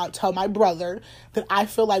tell my brother that I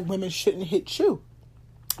feel like women shouldn't hit you.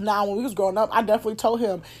 Now, when we was growing up, I definitely told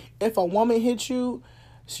him, if a woman hits you,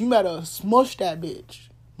 you better smush that bitch.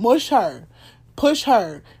 Mush her. Push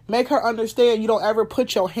her. Make her understand you don't ever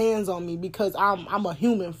put your hands on me, because I'm a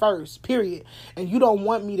human first, period. And you don't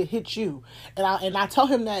want me to hit you. And I tell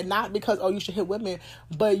him that not because, oh, you should hit women,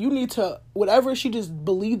 but you need to, whatever she just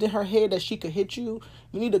believed in her head that she could hit you,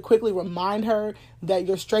 you need to quickly remind her that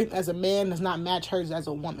your strength as a man does not match hers as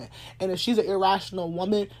a woman. And if she's an irrational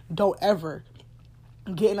woman, don't ever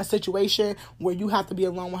get in a situation where you have to be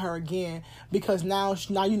alone with her again, because now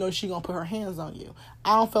she gonna put her hands on you.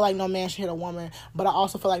 I don't feel like no man should hit a woman, but I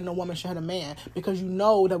also feel like no woman should hit a man, because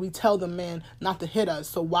that we tell the man not to hit us,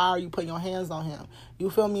 so why are you putting your hands on him? You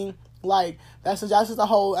feel me? Like, that's just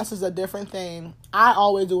a different thing. I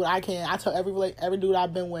always do what I can. I tell every dude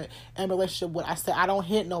I've been with in a relationship with, I say I don't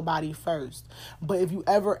hit nobody first, but if you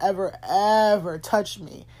ever touch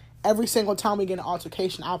me, every single time we get an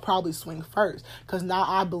altercation, I'll probably swing first, because now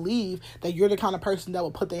I believe that you're the kind of person that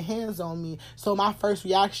will put their hands on me. So my first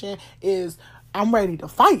reaction is, I'm ready to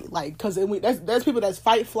fight. Like, because there's people that's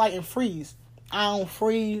fight, flight, and freeze. I don't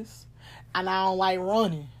freeze, and I don't like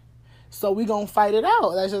running. So we gonna fight it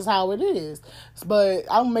out. That's just how it is. But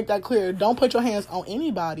I'll make that clear. Don't put your hands on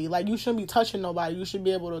anybody. Like, you shouldn't be touching nobody. You should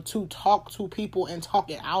be able to talk to people and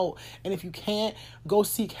talk it out. And if you can't, go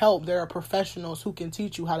seek help. There are professionals who can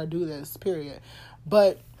teach you how to do this, period.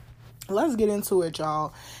 But let's get into it,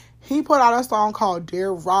 y'all. He put out a song called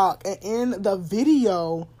Dear Rock. And in the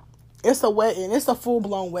video, it's a wedding. It's a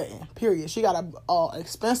full-blown wedding, period. She got a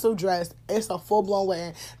expensive dress. It's a full-blown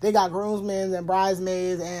wedding. They got groomsmen and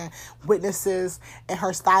bridesmaids and witnesses, and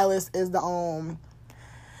her stylist is the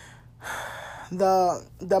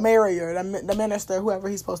marrier, the minister, whoever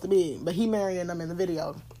he's supposed to be. But he marrying them in the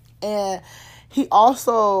video. And he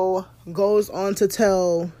also goes on to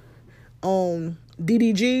tell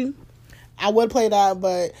DDG. I would play that,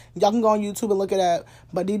 but y'all can go on YouTube and look it up.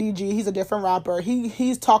 But DDG, he's a different rapper.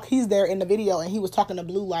 He's there in the video, and he was talking to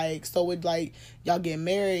Blue, like, so it, like, y'all get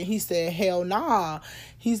married. He said, hell nah.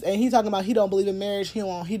 He's talking about he don't believe in marriage. He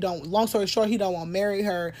don't. Long story short, he don't want to marry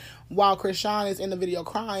her. While Krishan is in the video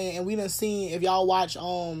crying, and we done seen, if y'all watch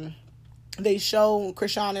they show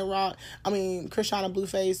Krishan and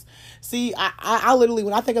Blueface. See, I literally,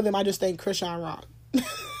 when I think of them, I just think Krishan Rock.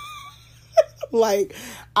 Like,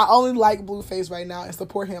 I only like Blueface right now and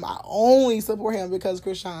support him. I only support him because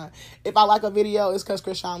Krishan. If I like a video, it's because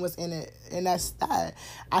Krishan was in it. And that's that.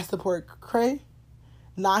 I support Cray,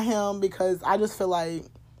 not him, because I just feel like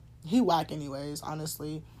he whack anyways,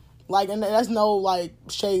 honestly. Like, and that's no, like,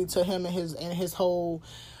 shade to him and his whole,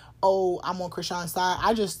 oh, I'm on Krishan's side.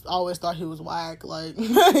 I just always thought he was whack. Like,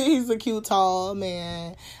 he's a cute, tall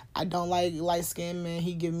man. I don't like light-skinned men.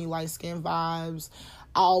 He give me light-skinned vibes.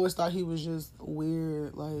 I always thought he was just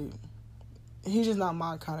weird. Like, he's just not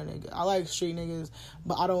my kind of nigga. I like street niggas,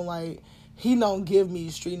 but I don't like, he don't give me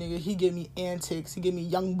street nigga. He give me antics. He give me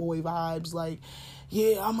young boy vibes. Like,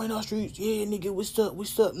 yeah, I'm in the streets. Yeah, nigga, we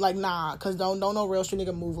stuck. Like, nah, because don't no real street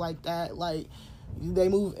nigga move like that. Like, they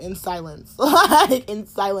move in silence. Like, in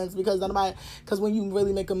silence, because when you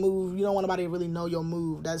really make a move, you don't want nobody to really know your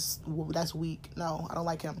move. That's weak. No, I don't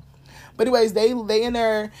like him. But anyways, they in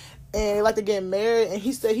there, and they like to get married, and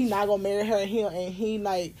he said he not gonna marry her, and he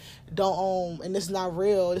like don't and this is not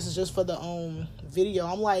real. This is just for the video.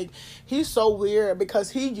 I'm like, he's so weird because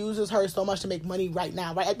he uses her so much to make money right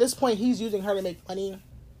now. Right at this point, he's using her to make money,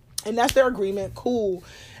 and that's their agreement. Cool.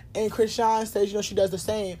 And Krishan says, she does the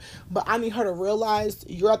same. But I need her to realize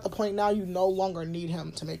you're at the point now you no longer need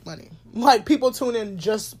him to make money. Like, people tune in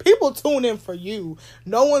for you.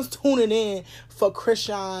 No one's tuning in for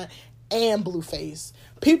Krishan and Blueface.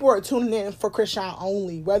 People are tuning in for Krishan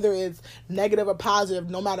only, whether it's negative or positive.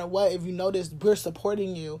 No matter what, if you notice, we're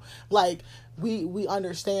supporting you. Like, we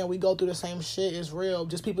understand, we go through the same shit. It's real.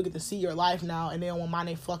 Just people get to see your life now, and they don't want to mind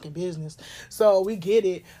their fucking business. So we get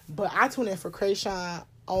it. But I tune in for Krishan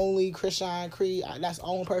only. Krishan Creed, that's the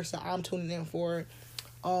only person I'm tuning in for.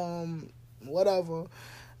 Whatever.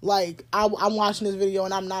 Like, I'm watching this video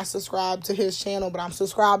and I'm not subscribed to his channel, but I'm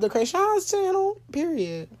subscribed to Krishan's channel,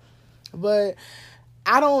 period. But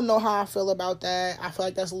I don't know how I feel about that. I feel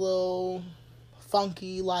like that's a little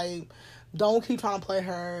funky. Like, don't keep trying to play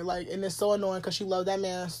her. Like, and it's so annoying because she loved that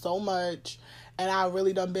man so much, and I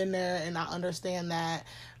really done been there, and I understand that.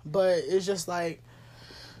 But it's just like,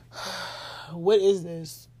 what is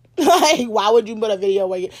this? Like, why would you put a video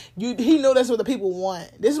where he knew that's what the people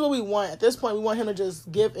want. This is what we want. At this point, we want him to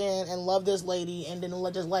just give in and love this lady, and then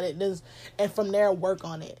just let it and from there work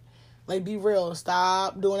on it. Like, be real.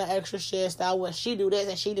 Stop doing that extra shit. Stop what she do this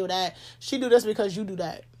and she do that. She do this because you do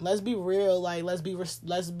that. Let's be real. Like, let's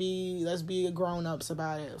be grown-ups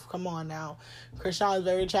about it. Come on now. Krishan is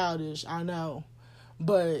very childish. I know.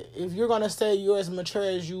 But if you're going to say you're as mature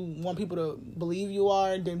as you want people to believe you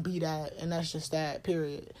are, then be that. And that's just that,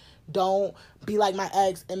 period. Don't be like my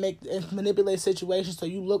ex and manipulate situations so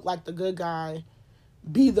you look like the good guy.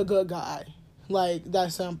 Be the good guy. Like,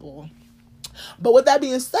 that's simple. But with that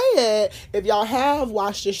being said, if y'all have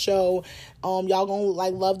watched the show, y'all gonna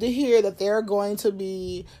love to hear that they're going to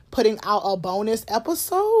be putting out a bonus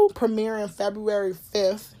episode premiering February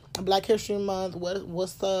 5th, Black History Month.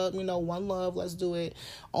 What's up? One love. Let's do it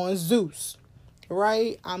on Zeus,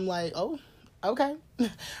 right? I'm like, oh, okay,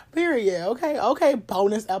 period. Okay.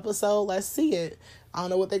 Bonus episode. Let's see it. I don't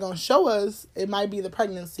know what they're gonna show us. It might be the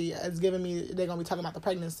pregnancy. It's giving me they're gonna be talking about the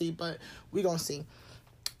pregnancy, but we gonna see.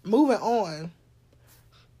 Moving on,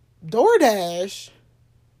 DoorDash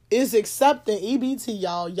is accepting EBT,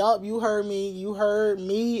 y'all. Yup, you heard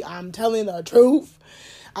me. I'm telling the truth.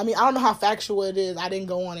 I mean, I don't know how factual it is. I didn't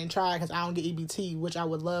go on and try because I don't get EBT, which I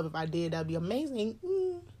would love if I did. That'd be amazing.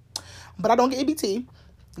 But I don't get EBT.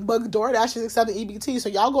 But DoorDash is accepting EBT. So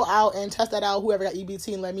y'all go out and test that out, whoever got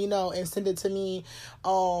EBT, and let me know and send it to me.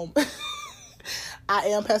 I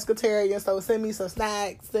am pescatarian, so send me some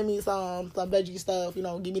snacks, send me some veggie stuff,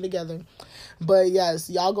 get me together. But yes,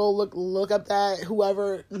 y'all go look up that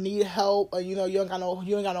whoever need help, or you ain't got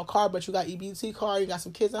no car, but you got EBT card, you got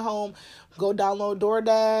some kids at home, go download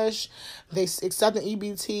DoorDash. They accepting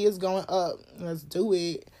EBT is going up. Let's do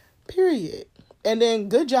it. Period. And then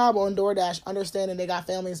good job on DoorDash understanding they got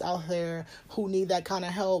families out there who need that kind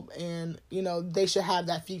of help, and they should have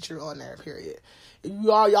that feature on there, period.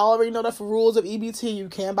 Y'all already know the rules of EBT. You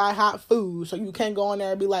can't buy hot food, so you can't go on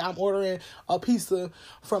there and be like, I'm ordering a pizza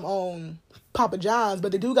from Papa John's.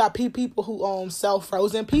 But they do got people who sell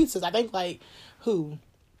frozen pizzas.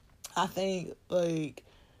 I think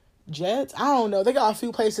Jets. I don't know. They got a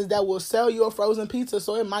few places that will sell you a frozen pizza,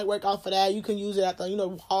 so it might work out for that. You can use it at the,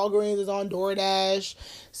 Walgreens is on DoorDash,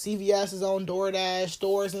 CVS is on DoorDash,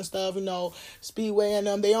 stores and stuff, Speedway and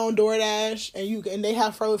them, they on DoorDash, and they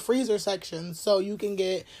have freezer sections, so you can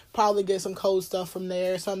probably get some cold stuff from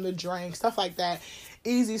there, something to drink, stuff like that.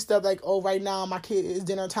 Easy stuff like, right now my kid is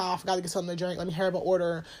dinner time, I forgot to get something to drink. Let me hurry up and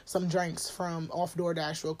order some drinks from off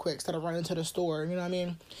DoorDash real quick instead of running to the store. You know what I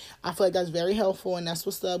mean? I feel like that's very helpful, and that's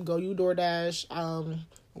what's up. Go use DoorDash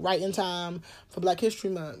right in time for Black History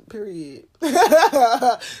Month, period.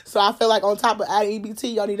 So I feel like on top of adding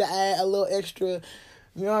EBT, y'all need to add a little extra,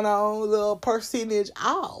 little percentage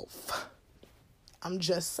off. I'm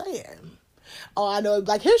just saying. Oh, I know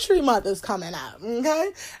Black History Month is coming up,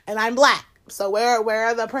 okay? And I'm Black. So where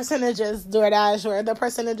are the percentages, DoorDash? Where are the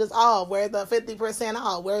percentages off? Where's the 50%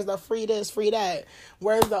 off? Where's the free this, free that?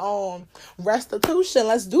 Where's the restitution?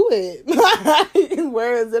 Let's do it.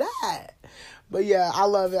 Where is it at? But yeah, I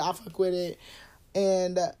love it. I fuck with it.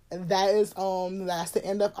 And that is that's the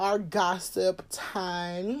end of our gossip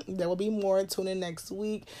time. There will be more. Tune in next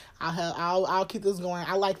week. I'll keep this going.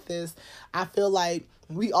 I like this. I feel like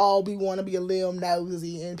we want to be a little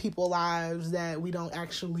nosy in people's lives that we don't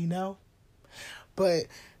actually know, but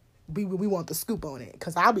we want the scoop on it,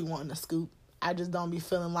 because I'll be wanting the scoop. I just don't be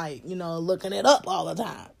feeling like, looking it up all the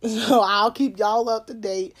time. So I'll keep y'all up to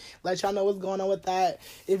date, let y'all know what's going on with that.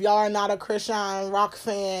 If y'all are not a Christian rock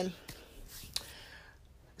fan,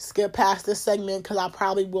 skip past this segment, because I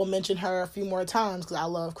probably will mention her a few more times, because I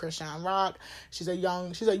love Christian rock. She's a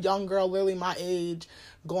young girl, literally my age,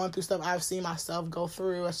 going through stuff I've seen myself go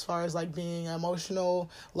through, as far as like being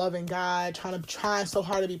emotional, loving God, trying so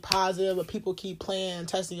hard to be positive, but people keep playing and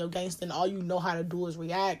testing you against it, and all you know how to do is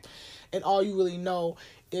react, and all you really know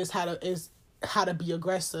is how to be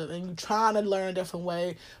aggressive, and you trying to learn a different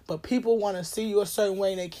way, but people want to see you a certain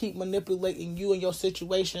way, and they keep manipulating you and your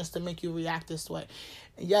situations to make you react this way.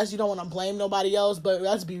 And yes, you don't want to blame nobody else, but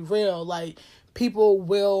let's be real, like, people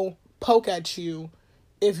will poke at you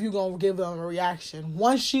if you're going to give them a reaction.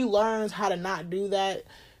 Once she learns how to not do that,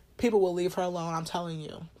 people will leave her alone, I'm telling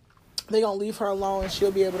you. They're going to leave her alone, and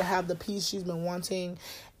she'll be able to have the peace she's been wanting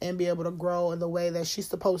and be able to grow in the way that she's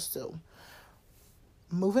supposed to.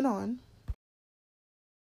 Moving on.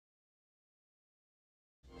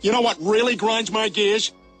 You know what really grinds my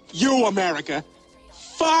gears? You, America.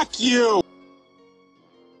 Fuck you!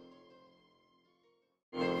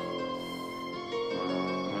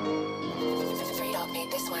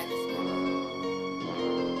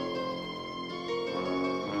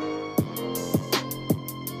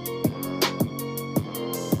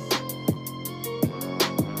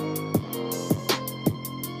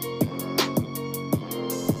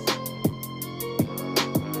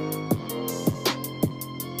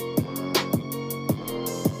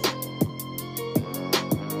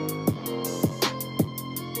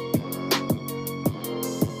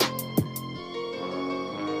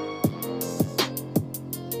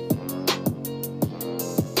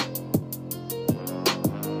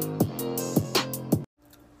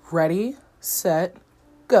 Ready, set,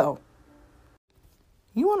 go.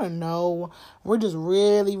 You want to know what just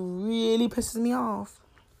really, really pisses me off?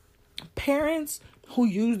 Parents who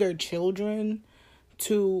use their children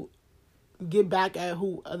to get back at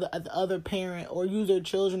the other parent, or use their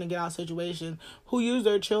children to get out of situation, who use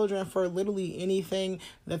their children for literally anything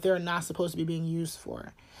that they're not supposed to be being used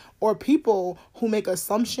for. Or people who make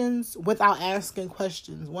assumptions without asking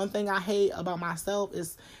questions. One thing I hate about myself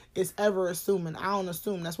is ever assuming. I don't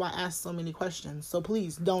assume. That's why I ask so many questions. So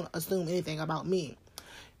please don't assume anything about me.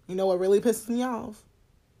 You know what really pisses me off?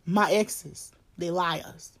 My exes. They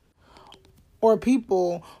liars. Or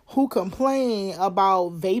people who complain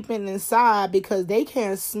about vaping inside because they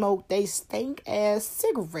can't smoke they stink ass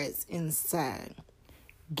cigarettes inside.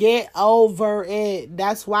 Get over it.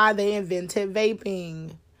 That's why they invented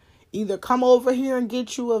vaping. Either come over here and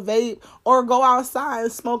get you a vape, or go outside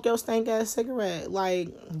and smoke your stank ass cigarette. Like,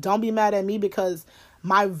 don't be mad at me because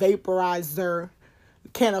my vaporizer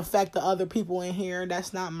can affect the other people in here.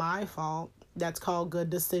 That's not my fault. That's called good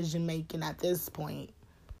decision making at this point.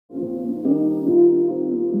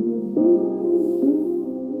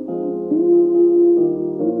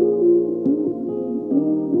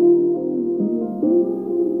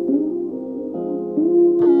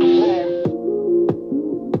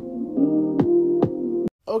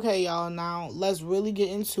 Okay, y'all, now let's really get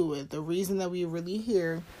into it. The reason that we're really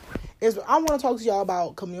here is I want to talk to y'all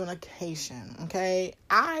about communication, okay?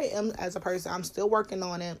 I am, as a person, I'm still working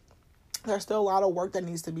on it. There's still a lot of work that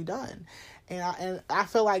needs to be done. And I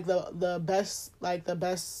feel like the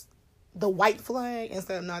white flag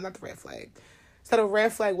not the red flag. Instead of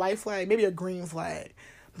red flag, white flag, maybe a green flag.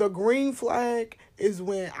 The green flag is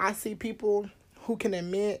when I see people who can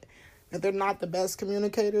admit that they're not the best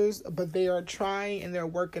communicators, but they are trying and they're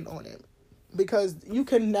working on it. Because you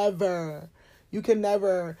can never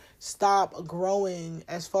stop growing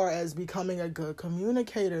as far as becoming a good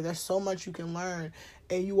communicator. There's so much you can learn,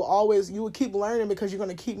 and you will keep learning, because you're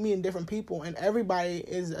going to keep meeting different people, and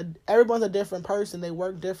everyone's a different person. They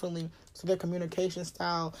work differently, so their communication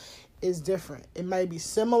style is different. It might be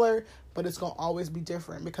similar, but it's going to always be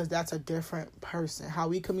different, because that's a different person. How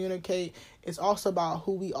we communicate is also about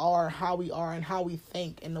who we are, how we are, and how we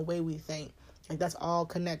think, and the way we think. Like, that's all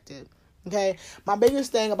connected. Okay, my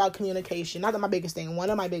biggest thing about communication, not that my biggest thing, one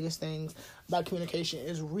of my biggest things about communication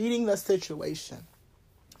is reading the situation.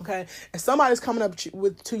 Okay, if somebody's coming up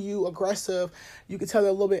to you aggressive, you can tell they're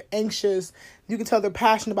a little bit anxious, you can tell they're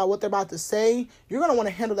passionate about what they're about to say, you're going to want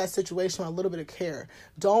to handle that situation with a little bit of care.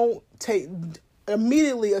 Don't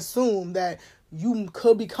immediately assume that You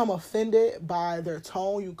could become offended by their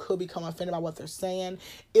tone. You could become offended by what they're saying.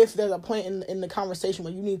 If there's a point in the conversation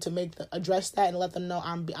where you need to address that and let them know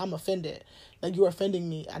I'm offended, like you're offending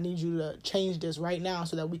me. I need you to change this right now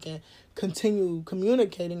so that we can continue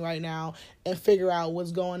communicating right now and figure out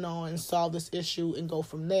what's going on and solve this issue and go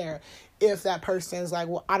from there. If that person's like,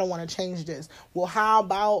 well, I don't want to change this. Well, how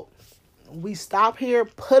about we stop here,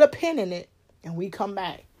 put a pin in it, and we come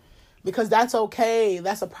back? Because that's okay.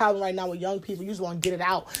 That's a problem right now with young people. You just want to get it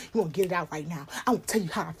out. You want to get it out right now. I want to tell you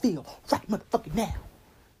how I feel right motherfucking now.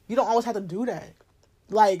 You don't always have to do that.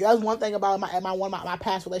 Like, that's one thing about my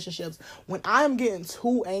past relationships. When I'm getting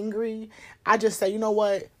too angry, I just say, you know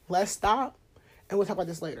what? Let's stop, and we'll talk about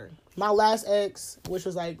this later. My last ex, which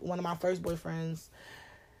was like one of my first boyfriends,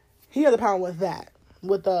 he had a problem with that.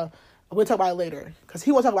 We'll talk about it later, because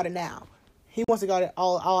he won't talk about it now. He wants to go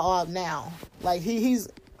all out now. Like, he's...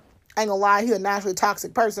 I ain't gonna lie, he's a naturally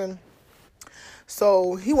toxic person.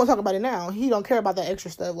 So he won't talk about it now. He don't care about that extra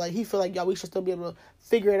stuff. Like, he feel like, we should still be able to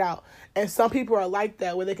figure it out. And some people are like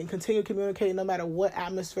that, where they can continue communicating no matter what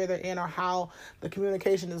atmosphere they're in or how the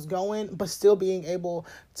communication is going, but still being able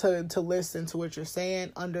to listen to what you're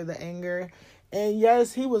saying under the anger. And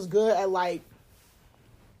yes, he was good at, like,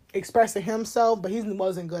 expressing himself, but he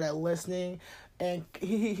wasn't good at listening. And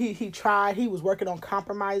he tried. He was working on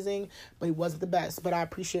compromising, but he wasn't the best. But I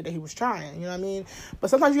appreciate that he was trying. You know what I mean? But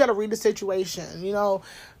sometimes you got to read the situation. You know,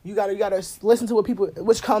 you got to listen to what people,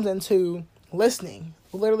 which comes into listening.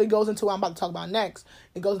 It literally goes into what I'm about to talk about next.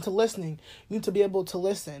 It goes into listening. You need to be able to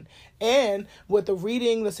listen. And with the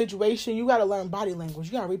reading the situation, you got to learn body language.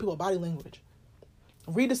 You got to read people's body language.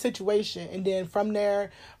 Read the situation, and then from there,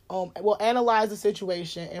 we'll analyze the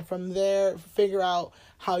situation, and from there, figure out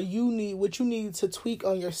what you need to tweak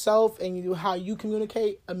on yourself and how you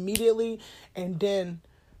communicate immediately, and then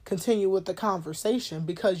continue with the conversation,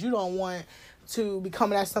 because you don't want to be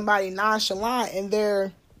coming at somebody nonchalant and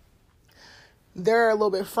they're a little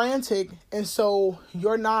bit frantic, and so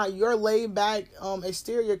your laid back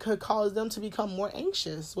exterior could cause them to become more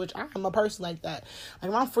anxious, which I am a person like that. Like,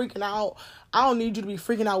 if I'm freaking out, I don't need you to be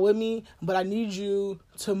freaking out with me, but I need you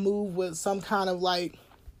to move with some kind of like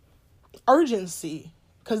urgency,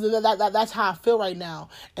 because that's how I feel right now.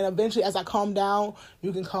 And eventually, as I calm down,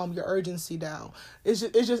 you can calm your urgency down. It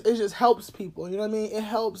just helps people. You know what I mean? It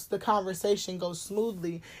helps the conversation go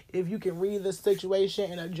smoothly if you can read the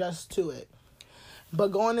situation and adjust to it. But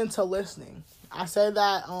going into listening, I said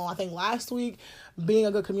that I think last week, being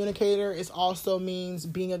a good communicator also means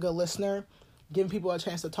being a good listener, giving people a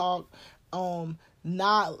chance to talk,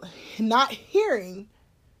 not hearing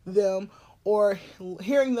them, or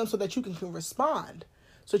hearing them so that you can respond,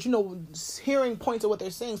 so that you know, hearing points of what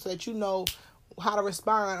they're saying so that you know how to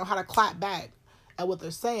respond or how to clap back at what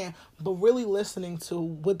they're saying, but really listening to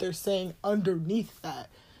what they're saying underneath that.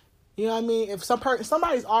 You know what I mean? If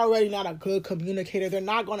somebody's already not a good communicator, they're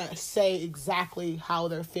not going to say exactly how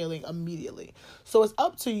they're feeling immediately. So it's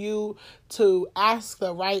up to you to ask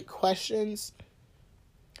the right questions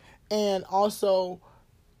and also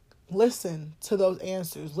listen to those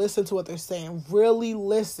answers. Listen to what they're saying. Really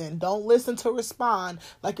listen. Don't listen to respond.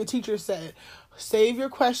 Like your teacher said, save your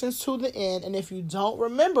questions to the end. And if you don't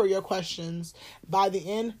remember your questions by the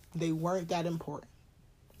end, they weren't that important.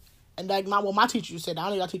 And like my teacher said, I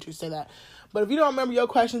don't know if y'all teachers say that, but if you don't remember your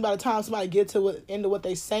questions by the time somebody gets to into what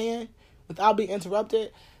they're saying without being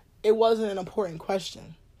interrupted, it wasn't an important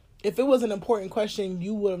question. If it was an important question,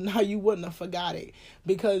 you wouldn't have forgot it,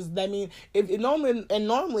 because that means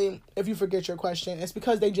normally if you forget your question, it's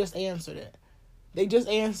because they just answered it. They just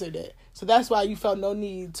answered it, so that's why you felt no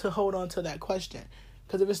need to hold on to that question.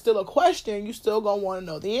 Because if it's still a question, you still gonna want to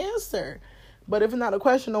know the answer. But if it's not a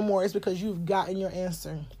question no more, it's because you've gotten your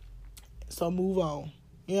answer. So move on.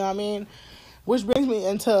 You know what I mean? Which brings me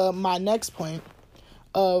into my next point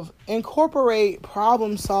of incorporate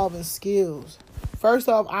problem-solving skills. First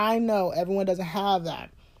off, I know everyone doesn't have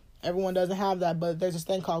that. But there's this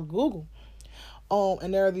thing called Google.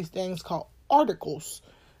 And there are these things called articles.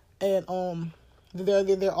 And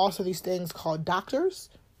there are also these things called doctors.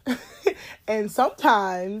 And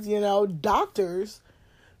sometimes, doctors,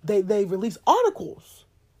 they release articles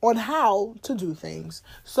on how to do things.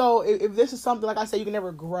 So if this is something, like I said, you can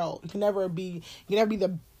never grow. You can never be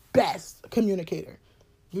the best communicator.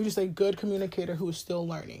 You're just a good communicator who is still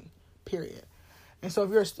learning, period. And so if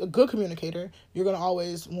you're a good communicator, you're going to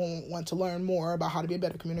always want to learn more about how to be a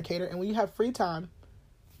better communicator. And when you have free time,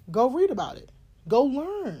 go read about it. Go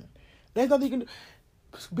learn. There's nothing you can do.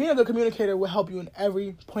 Being a good communicator will help you in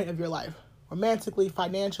every point of your life. Romantically,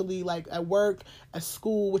 financially, like at work, at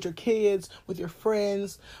school, with your kids, with your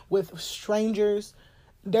friends, with strangers.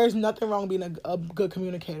 there's nothing wrong being a good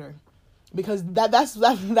communicator. Because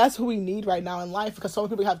that's who we need right now in life. Because so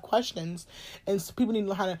many people have questions, and so people need to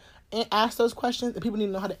know how to ask those questions, and people need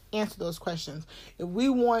to know how to answer those questions. If we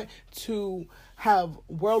want to have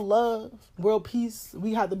world love, world peace,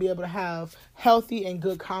 we have to be able to have healthy and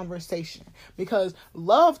good conversation. Because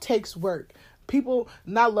love takes work. People,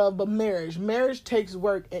 not love, but marriage. Marriage takes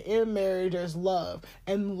work, and in marriage there's love,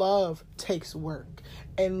 and love takes work,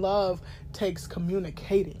 and love takes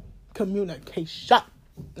communication.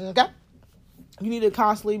 Okay. You need to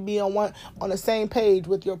constantly be on the same page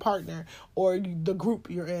with your partner or the group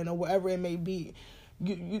you're in or whatever it may be.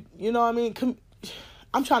 You know what I mean?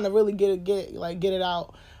 I'm trying to really get it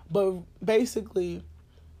out, but basically,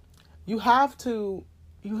 you have to.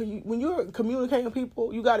 When you're communicating with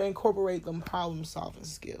people, you got to incorporate them problem solving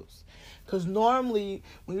skills. Because normally,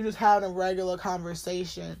 when you're just having a regular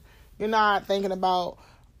conversation, you're not thinking about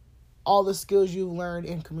all the skills you learned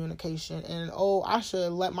in communication, and I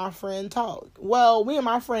should let my friend talk. Well, me and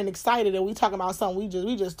my friend excited, and we talking about something.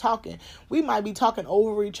 We just talking. We might be talking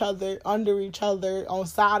over each other, under each other, on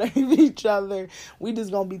side of each other. We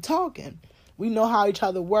just gonna be talking. We know how each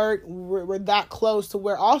other work. We're that close to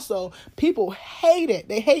where also people hate it.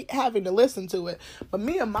 They hate having to listen to it. But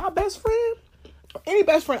me and my best friend, or any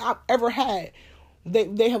best friend I've ever had,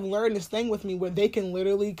 They have learned this thing with me where they can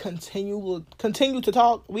literally continue to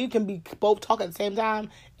talk. We can be both talk at the same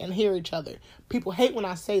time and hear each other. People hate when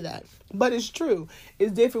I say that, but it's true.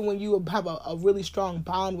 It's different when you have a really strong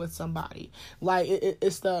bond with somebody. Like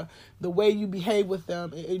it's the way you behave with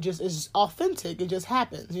them. It's authentic. It just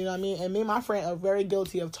happens. You know what I mean? And me and my friend are very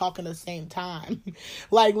guilty of talking at the same time.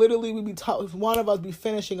 Like literally, one of us be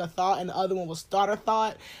finishing a thought and the other one will start a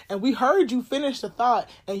thought, and we heard you finish the thought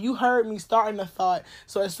and you heard me starting the thought.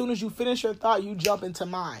 So as soon as you finish your thought, you jump into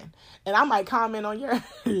mine, and I might comment on yours,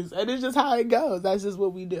 and it's just how it goes. That's just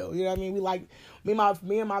what we do. You know what I mean? We like me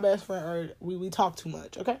and my best friend we talk too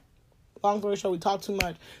much. Okay, long story short, we talk too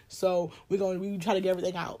much. So we try to get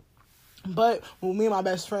everything out. But when me and my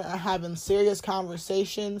best friend are having serious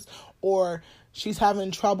conversations, or she's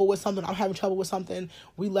having trouble with something, I'm having trouble with something,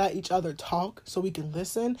 we let each other talk so we can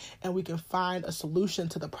listen and we can find a solution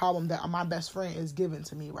to the problem that my best friend is giving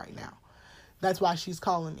to me right now. That's why she's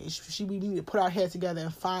calling me. We need to put our heads together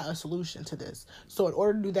and find a solution to this. So in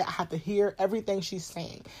order to do that, I have to hear everything she's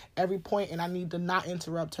saying, every point, and I need to not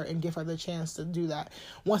interrupt her and give her the chance to do that.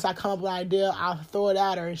 Once I come up with an idea, I'll throw it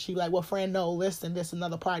at her, and she's like, well, friend, no, listen, this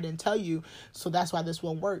another part I didn't tell you, so that's why this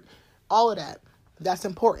won't work. All of that, that's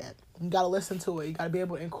important. You got to listen to it. You got to be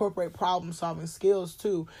able to incorporate problem-solving skills,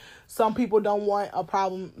 too. Some people don't want a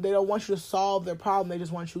problem. They don't want you to solve their problem. They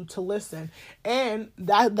just want you to listen. And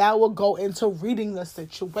that will go into reading the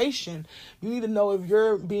situation. You need to know if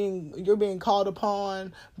you're being called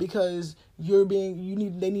upon because they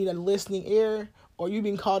need a listening ear, or you're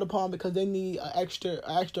being called upon because they need an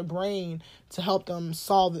extra brain to help them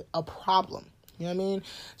solve a problem. You know what I mean?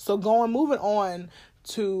 So moving on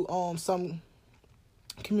to some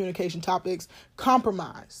communication topics.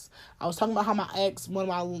 Compromise. I was talking about how one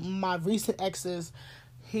of my recent exes,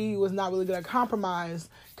 he was not really good at compromise.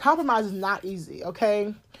 Compromise is not easy,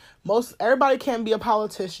 okay? Everybody can't be a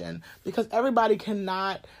politician because everybody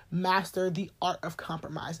cannot master the art of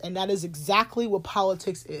compromise. And that is exactly what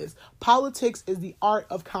politics is. Politics is the art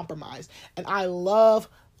of compromise. And I love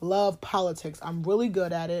politics. I'm really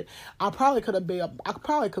good at it. I probably could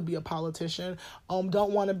be a politician.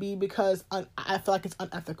 Don't want to be because I feel like it's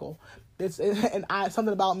unethical. Something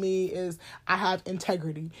about me is I have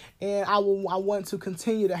integrity, and I want to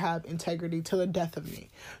continue to have integrity to the death of me.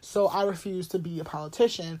 So I refuse to be a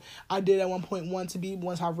politician. I did at one point want to be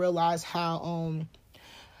once I realized how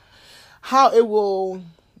it will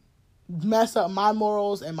mess up my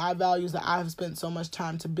morals and my values that I've spent so much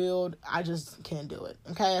time to build. I just can't do it.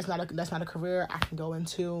 Okay, that's not a career I can go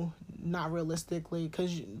into, not realistically.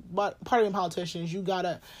 But part of being a politician is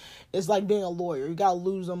it's like being a lawyer. You gotta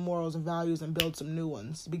lose some morals and values and build some new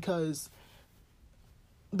ones, because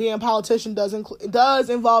being a politician does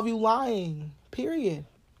involve you lying. Period.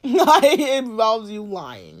 It involves you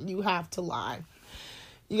lying. You have to lie.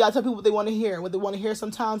 You gotta tell people what they want to hear. What they want to hear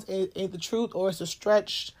sometimes ain't the truth, or it's a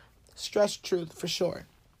stretched truth for sure.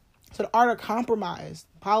 So the art of compromise,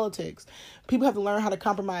 politics. People have to learn how to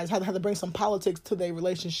compromise, how to bring some politics to their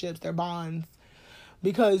relationships, their bonds.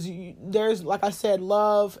 Because there's, like I said,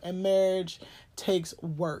 love and marriage takes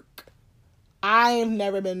work. I've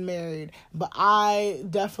never been married, but I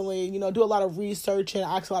definitely, do a lot of research and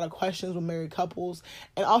ask a lot of questions with married couples.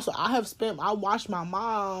 And also, I watched my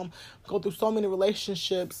mom go through so many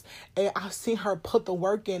relationships, and I've seen her put the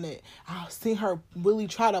work in it. I've seen her really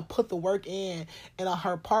try to put the work in, and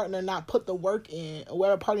her partner not put the work in. Or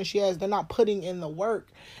whatever partner she has, they're not putting in the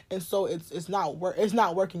work. And so it's not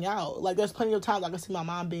working out. Like, there's plenty of times I can see my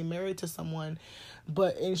mom being married to someone,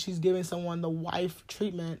 and she's giving someone the wife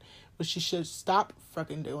treatment, which she should stop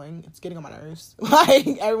fucking doing. It's getting on my nerves. Like,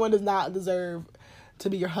 everyone does not deserve to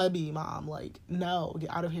be your hubby, mom. Like, no, get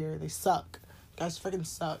out of here. They suck. Guys freaking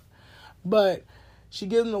suck. But she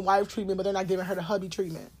gives them the wife treatment, but they're not giving her the hubby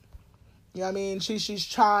treatment. You know what I mean? She's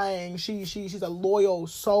trying. She's a loyal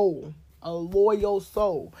soul. A loyal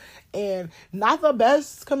soul. And not the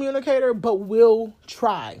best communicator, but will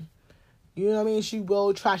try. You know what I mean? She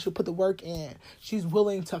will try. She'll put the work in. She's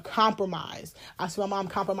willing to compromise. I see my mom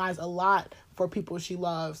compromise a lot for people she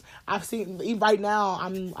loves. I've seen, even right now,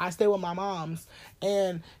 I stay with my mom's,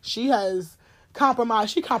 and she has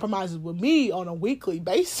compromised. She compromises with me on a weekly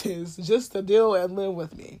basis just to deal and live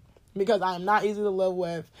with me, because I am not easy to live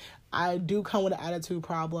with. I do come with an attitude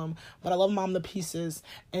problem, but I love mom to pieces,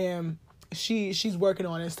 and she's working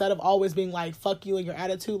on it. Instead of always being like, fuck you and your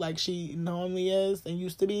attitude, like she normally is and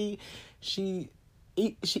used to be, she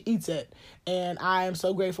eats it. And I am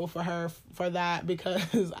so grateful for her for that,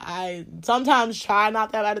 because I sometimes try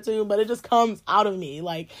not to have attitude, but it just comes out of me.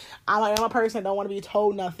 Like, I'm a person that don't want to be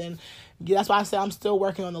told nothing. That's why I say I'm still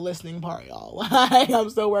working on the listening part, y'all. Like, I'm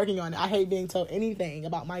still working on it. I hate being told anything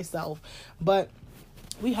about myself, but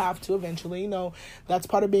we have to eventually, that's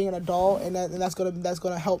part of being an adult, and that's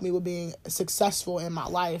gonna help me with being successful in my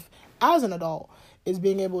life as an adult, is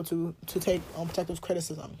being able to take protective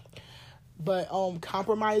criticism. But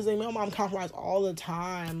compromising, my mom compromised all the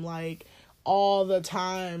time, like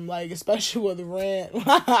especially with rent.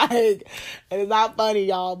 Like, and it's not funny,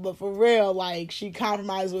 y'all, but for real, like, she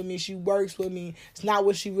compromised with me. She works with me. It's not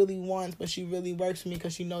what she really wants, but she really works with me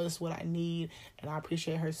because she knows it's what I need, and I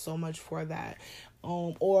appreciate her so much for that.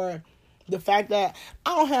 Or the fact that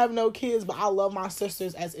I don't have no kids, but I love my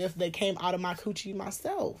sisters as if they came out of my coochie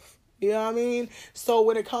myself. You know what I mean? So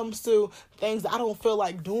when it comes to things that I don't feel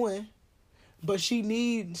like doing, but she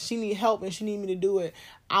need help and she need me to do it,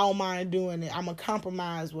 I don't mind doing it. I'm a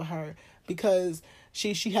compromise with her because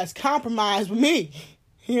she has compromised with me.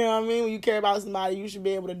 You know what I mean? When you care about somebody, you should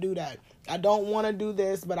be able to do that. I don't want to do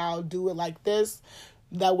this, but I'll do it like this.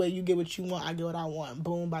 That way you get what you want, I get what I want.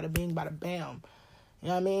 Boom, bada bing, bada bam. You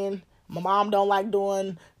know what I mean? My mom don't like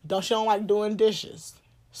doing dishes.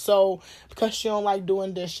 So because she don't like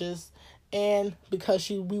doing dishes, and because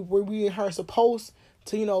we and her are supposed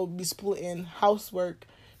to, be splitting housework,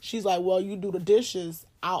 she's like, well, you do the dishes,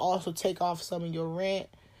 I'll also take off some of your rent.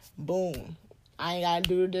 Boom. I ain't gotta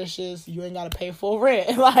do the dishes, you ain't gotta pay full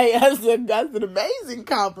rent. Like, that's an amazing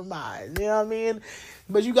compromise. You know what I mean?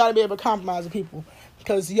 But you gotta be able to compromise with people,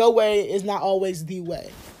 because your way is not always the way.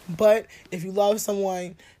 But if you love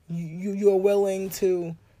someone, you're willing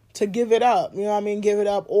to give it up. You know what I mean? Give it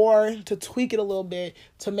up, or to tweak it a little bit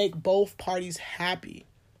to make both parties happy.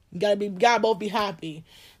 You gotta both be happy.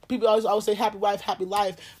 People always say happy wife, happy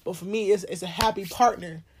life. But for me, it's a happy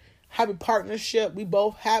partner. Happy partnership. We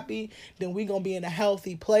both happy. Then we gonna be in a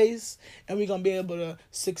healthy place, and we gonna be able to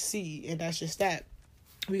succeed. And that's just that.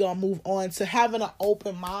 We gonna move on to having an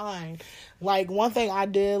open mind. Like, one thing I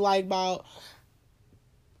did like about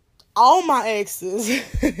all my exes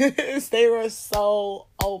is they were so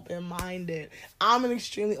open-minded. I'm an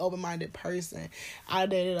extremely open-minded person. I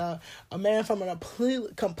dated a man from a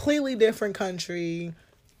completely different country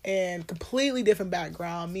and completely different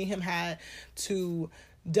background. Me and him had to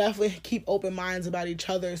definitely keep open minds about each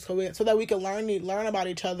other so that we can learn about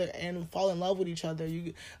each other and fall in love with each other.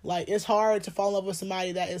 It's hard to fall in love with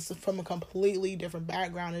somebody that is from a completely different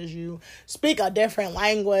background as you, speak a different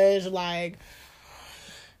language. Like,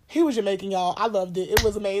 he was Jamaican, y'all. I loved it. It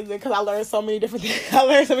was amazing because I learned so many different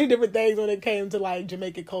things when it came to like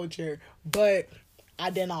Jamaican culture. But I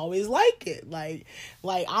didn't always like it. Like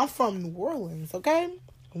I'm from New Orleans, okay?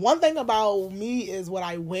 One thing about me is what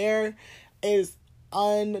I wear is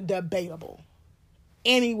undebatable.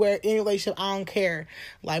 Anywhere, any relationship, I don't care.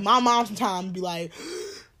 Like, my mom sometimes be like,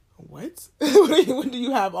 what? What do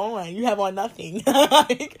you have on? You have on nothing.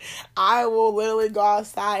 Like, I will literally go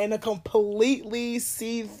outside in a completely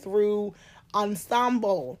see-through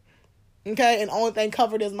ensemble. Okay? And the only thing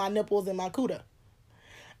covered is my nipples and my cuda.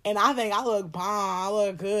 And I think I look bomb, I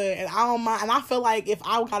look good, and I don't mind. And I feel like if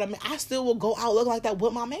I got a man, I still will go out look like that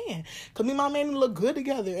with my man. Because me and my man look good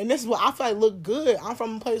together. And this is what I feel like look good. I'm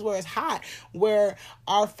from a place where it's hot, where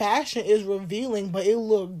our fashion is revealing, but it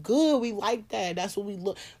look good. We like that. That's what we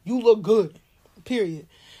look. You look good, period.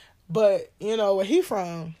 But, you know, where he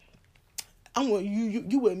from, I'm with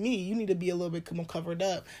you with me. You need to be a little bit more covered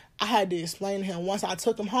up. I had to explain to him once I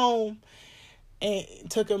took him home and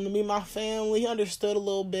took him to meet my family. He understood a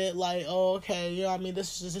little bit, like, oh, okay, you know what I mean?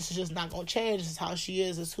 This is just not gonna change. This is how she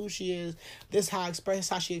is. This is who she is. This is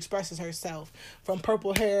how she expresses herself. From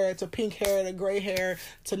purple hair to pink hair to gray hair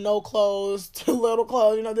to no clothes to little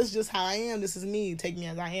clothes. You know, this is just how I am. This is me. Take me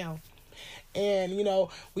as I am. And, you know,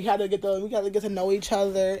 we got to get to know each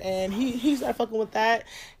other. And he started fucking with that.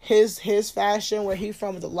 His fashion, where he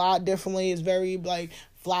from, is a lot differently. It's very, like,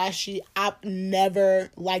 flashy. I've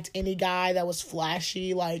never liked any guy that was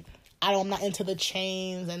flashy. Like, I'm not into the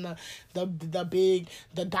chains and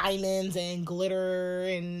the diamonds and glitter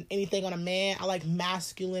and anything on a man. I like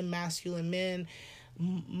masculine men.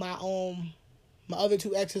 My other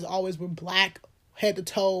two exes always were black, head to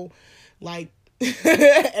toe, like,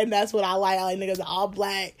 and that's what I like. I like niggas all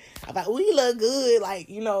black. I'm like, you look good. Like,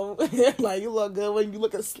 you know, like, you look good when you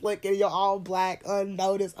look slick and you're all black,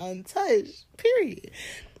 unnoticed, untouched, period.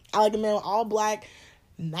 I like a man with all black,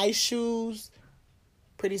 nice shoes,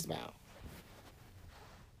 pretty smile.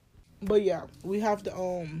 But yeah, we have to,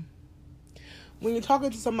 when you're talking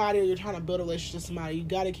to somebody or you're trying to build a relationship with somebody, you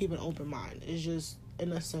got to keep an open mind. It's just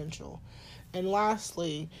an essential. And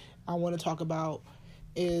lastly, I want to talk about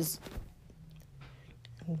is,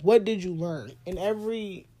 what did you learn? In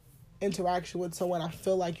every interaction with someone, I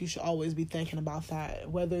feel like you should always be thinking about that.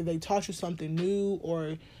 Whether they taught you something new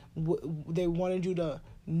or they wanted you to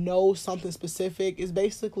know something specific, is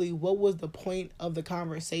basically, what was the point of the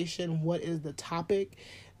conversation? What is the topic?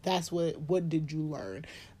 That's what did you learn?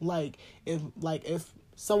 Like if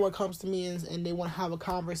someone comes to me and they want to have a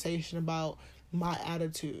conversation about my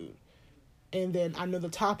attitude, and then I know the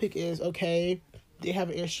topic is, okay, they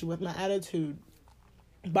have an issue with my attitude.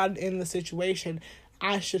 By the end of the situation,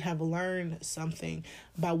 I should have learned something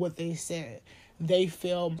by what they said. They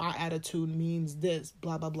feel my attitude means this,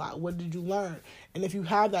 blah, blah, blah. What did you learn? And if you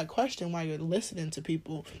have that question while you're listening to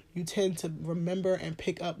people, you tend to remember and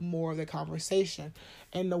pick up more of the conversation.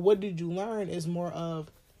 And the what did you learn is more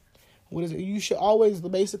of, what is it? You should always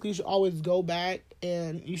go back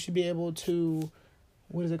and you should be able to,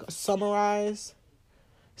 summarize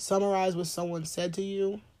what someone said to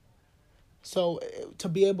you. So to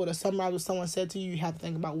be able to summarize what someone said to you, you have to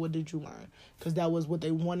think about, what did you learn? Because that was what they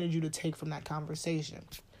wanted you to take from that conversation.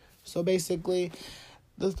 So basically,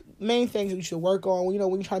 the main things that you should work on, when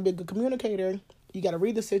you're trying to be a good communicator, you got to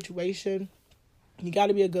read the situation. You got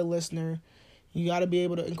to be a good listener. You got to be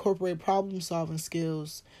able to incorporate problem-solving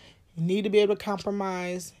skills. You need to be able to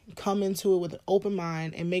compromise, come into it with an open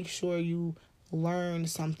mind, and make sure you learn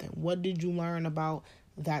something. What did you learn about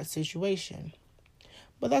that situation?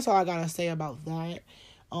 But that's all I gotta say about that.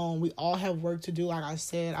 We all have work to do. Like I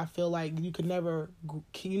said, I feel like you can never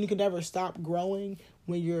stop growing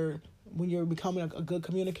when you're becoming a good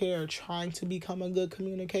communicator or trying to become a good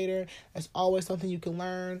communicator. There's always something you can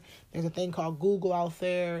learn. There's a thing called Google out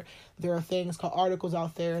there. There are things called articles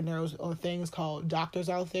out there, and there are things called doctors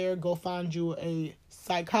out there. Go find you a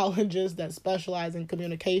psychologist that specializes in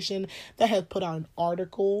communication that has put out an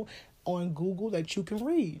article on Google that you can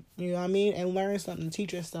read, you know what I mean, and learn something,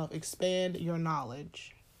 teach yourself, expand your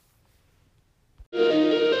knowledge.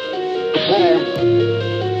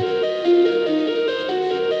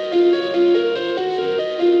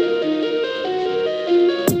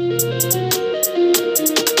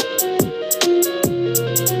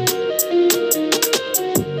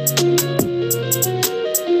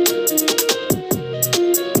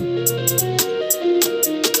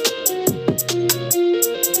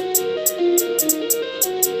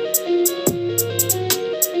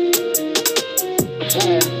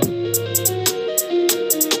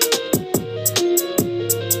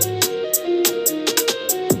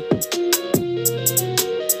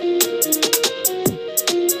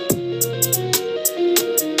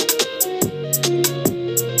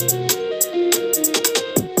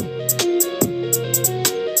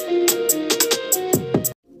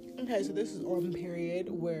 Okay, so this is on period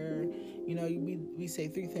where, we say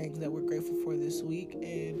 3 things that we're grateful for this week.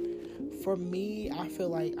 And for me, I feel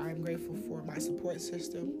like I'm grateful for my support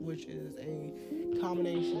system, which is a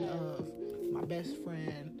combination of my best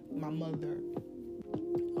friend, my mother,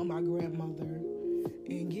 or my grandmother,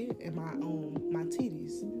 and my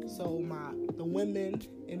titties. So the women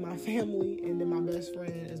in my family and then my best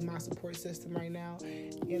friend is my support system right now,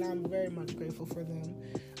 and I'm very much grateful for them.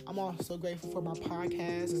 I'm also grateful for my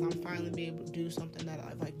podcast, because I'm finally be able to do something that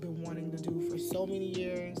I've been wanting to do for so many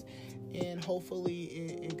years, and hopefully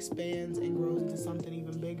it expands and grows into something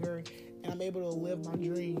even bigger, and I'm able to live my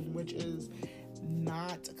dream, which is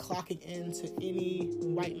not clocking into any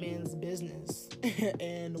white man's business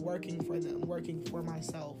and working for them, working for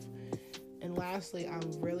myself. And lastly, I'm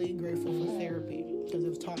really grateful for therapy, because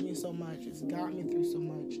it's taught me so much. It's got me through so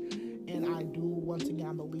much. And I do, once again,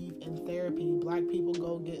 I believe in therapy. Black people,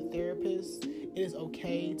 go get therapists. It is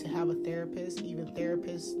okay to have a therapist. Even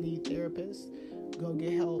therapists need therapists. Go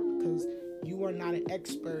get help, because you are not an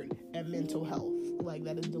expert at mental health.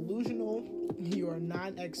 That is delusional. You are not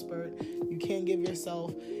an expert. You can't give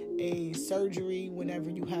yourself a surgery whenever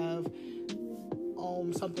you have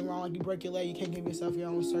something wrong, you break your leg. You can't give yourself your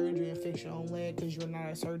own surgery and fix your own leg, because you're not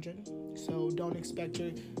a surgeon. So don't expect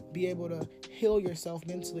to be able to heal yourself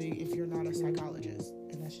mentally if you're not a psychologist.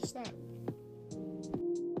 And that's just that.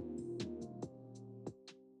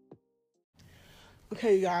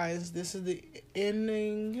 Okay, guys, this is the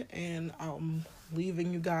ending, and I'm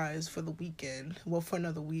leaving you guys for the weekend. Well, for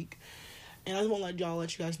another week. And I just want to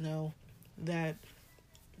let you guys know that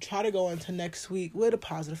try to go into next week with a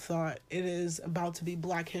positive thought. It is about to be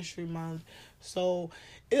Black History Month, so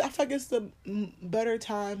I feel like it's the better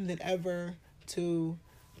time than ever to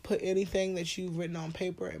put anything that you've written on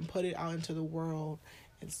paper and put it out into the world.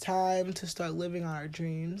 It's time to start living on our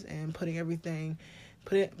dreams and forget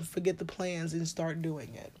the plans and start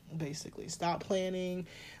doing it. Basically, stop planning.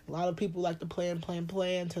 A lot of people like to plan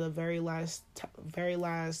to the very last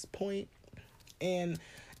point, and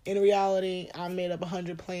in reality, I made up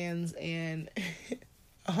 100 plans, and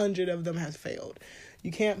 100 of them has failed.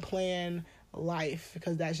 You can't plan life,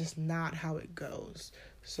 because that's just not how it goes.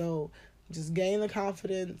 So just gain the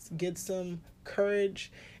confidence, get some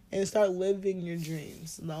courage, and start living your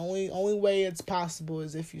dreams. The only way it's possible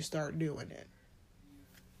is if you start doing it.